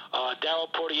ago.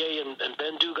 Daryl Portier and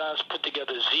Ben Dugas put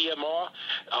together ZMR.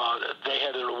 They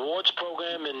had an awards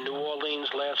program in New Orleans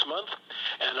last month,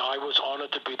 and I was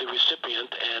honored to be the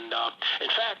recipient. And in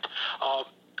fact,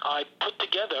 I put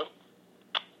together,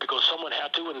 because someone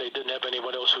had to, and they didn't have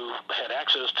anyone else who had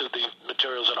access to the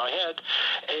materials that I had,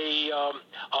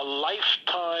 a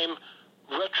lifetime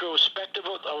retrospective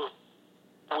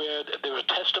where there are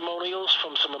testimonials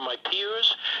from some of my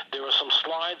peers. There are some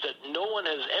slides that no one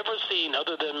has ever seen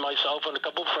other than myself and a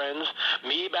couple friends,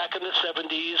 me back in the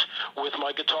 70s with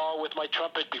my guitar, with my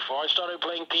trumpet, before I started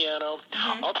playing piano,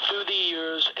 up through the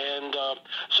years, and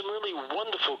some really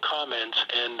wonderful comments.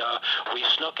 And we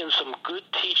snuck in some good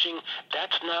teaching.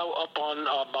 That's now up on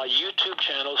my YouTube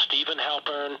channel, Stephen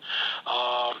Halpern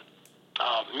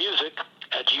Music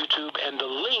at YouTube, and the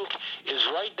link is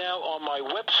right now on my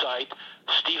website,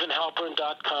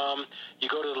 StephenHalpern.com. You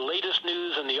go to the latest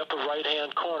news in the upper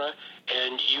right-hand corner,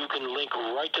 and you can link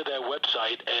right to that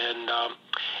website. And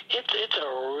it's a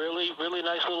really, really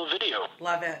nice little video.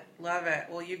 Love it, love it.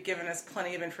 Well, you've given us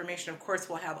plenty of information. Of course,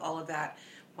 we'll have all of that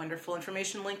wonderful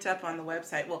information linked up on the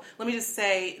website. Well, let me just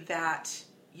say that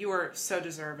you are so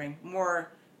deserving,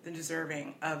 more than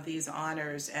deserving of these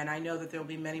honors, and I know that there will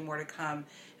be many more to come.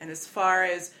 And as far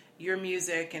as your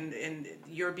music and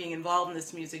your being involved in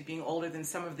this music, being older than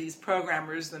some of these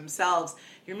programmers themselves,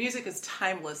 your music is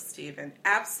timeless, Stephen.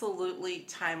 Absolutely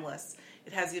timeless.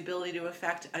 It has the ability to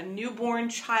affect a newborn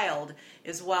child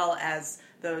as well as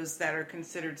those that are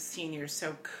considered seniors.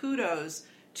 So kudos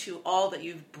to all that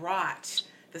you've brought,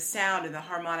 the sound and the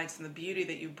harmonics and the beauty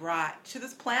that you brought to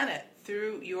this planet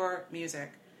through your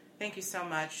music. Thank you so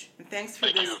much. And thanks for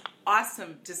this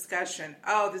awesome discussion.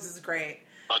 Oh, this is great.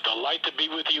 A delight to be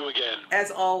with you again. As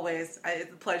always,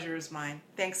 the pleasure is mine.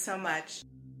 Thanks so much.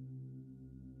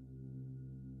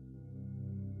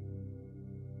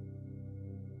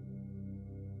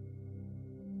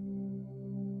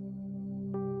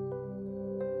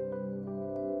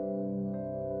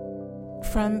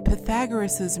 From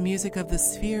Pythagoras' music of the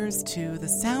spheres to the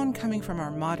sound coming from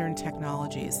our modern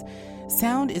technologies,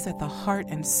 sound is at the heart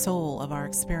and soul of our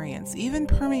experience, even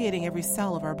permeating every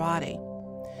cell of our body.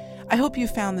 I hope you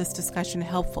found this discussion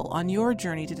helpful on your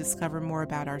journey to discover more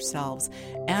about ourselves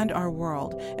and our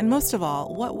world, and most of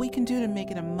all, what we can do to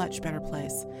make it a much better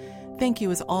place. Thank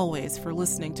you as always for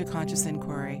listening to Conscious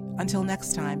Inquiry. Until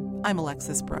next time, I'm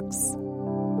Alexis Brooks.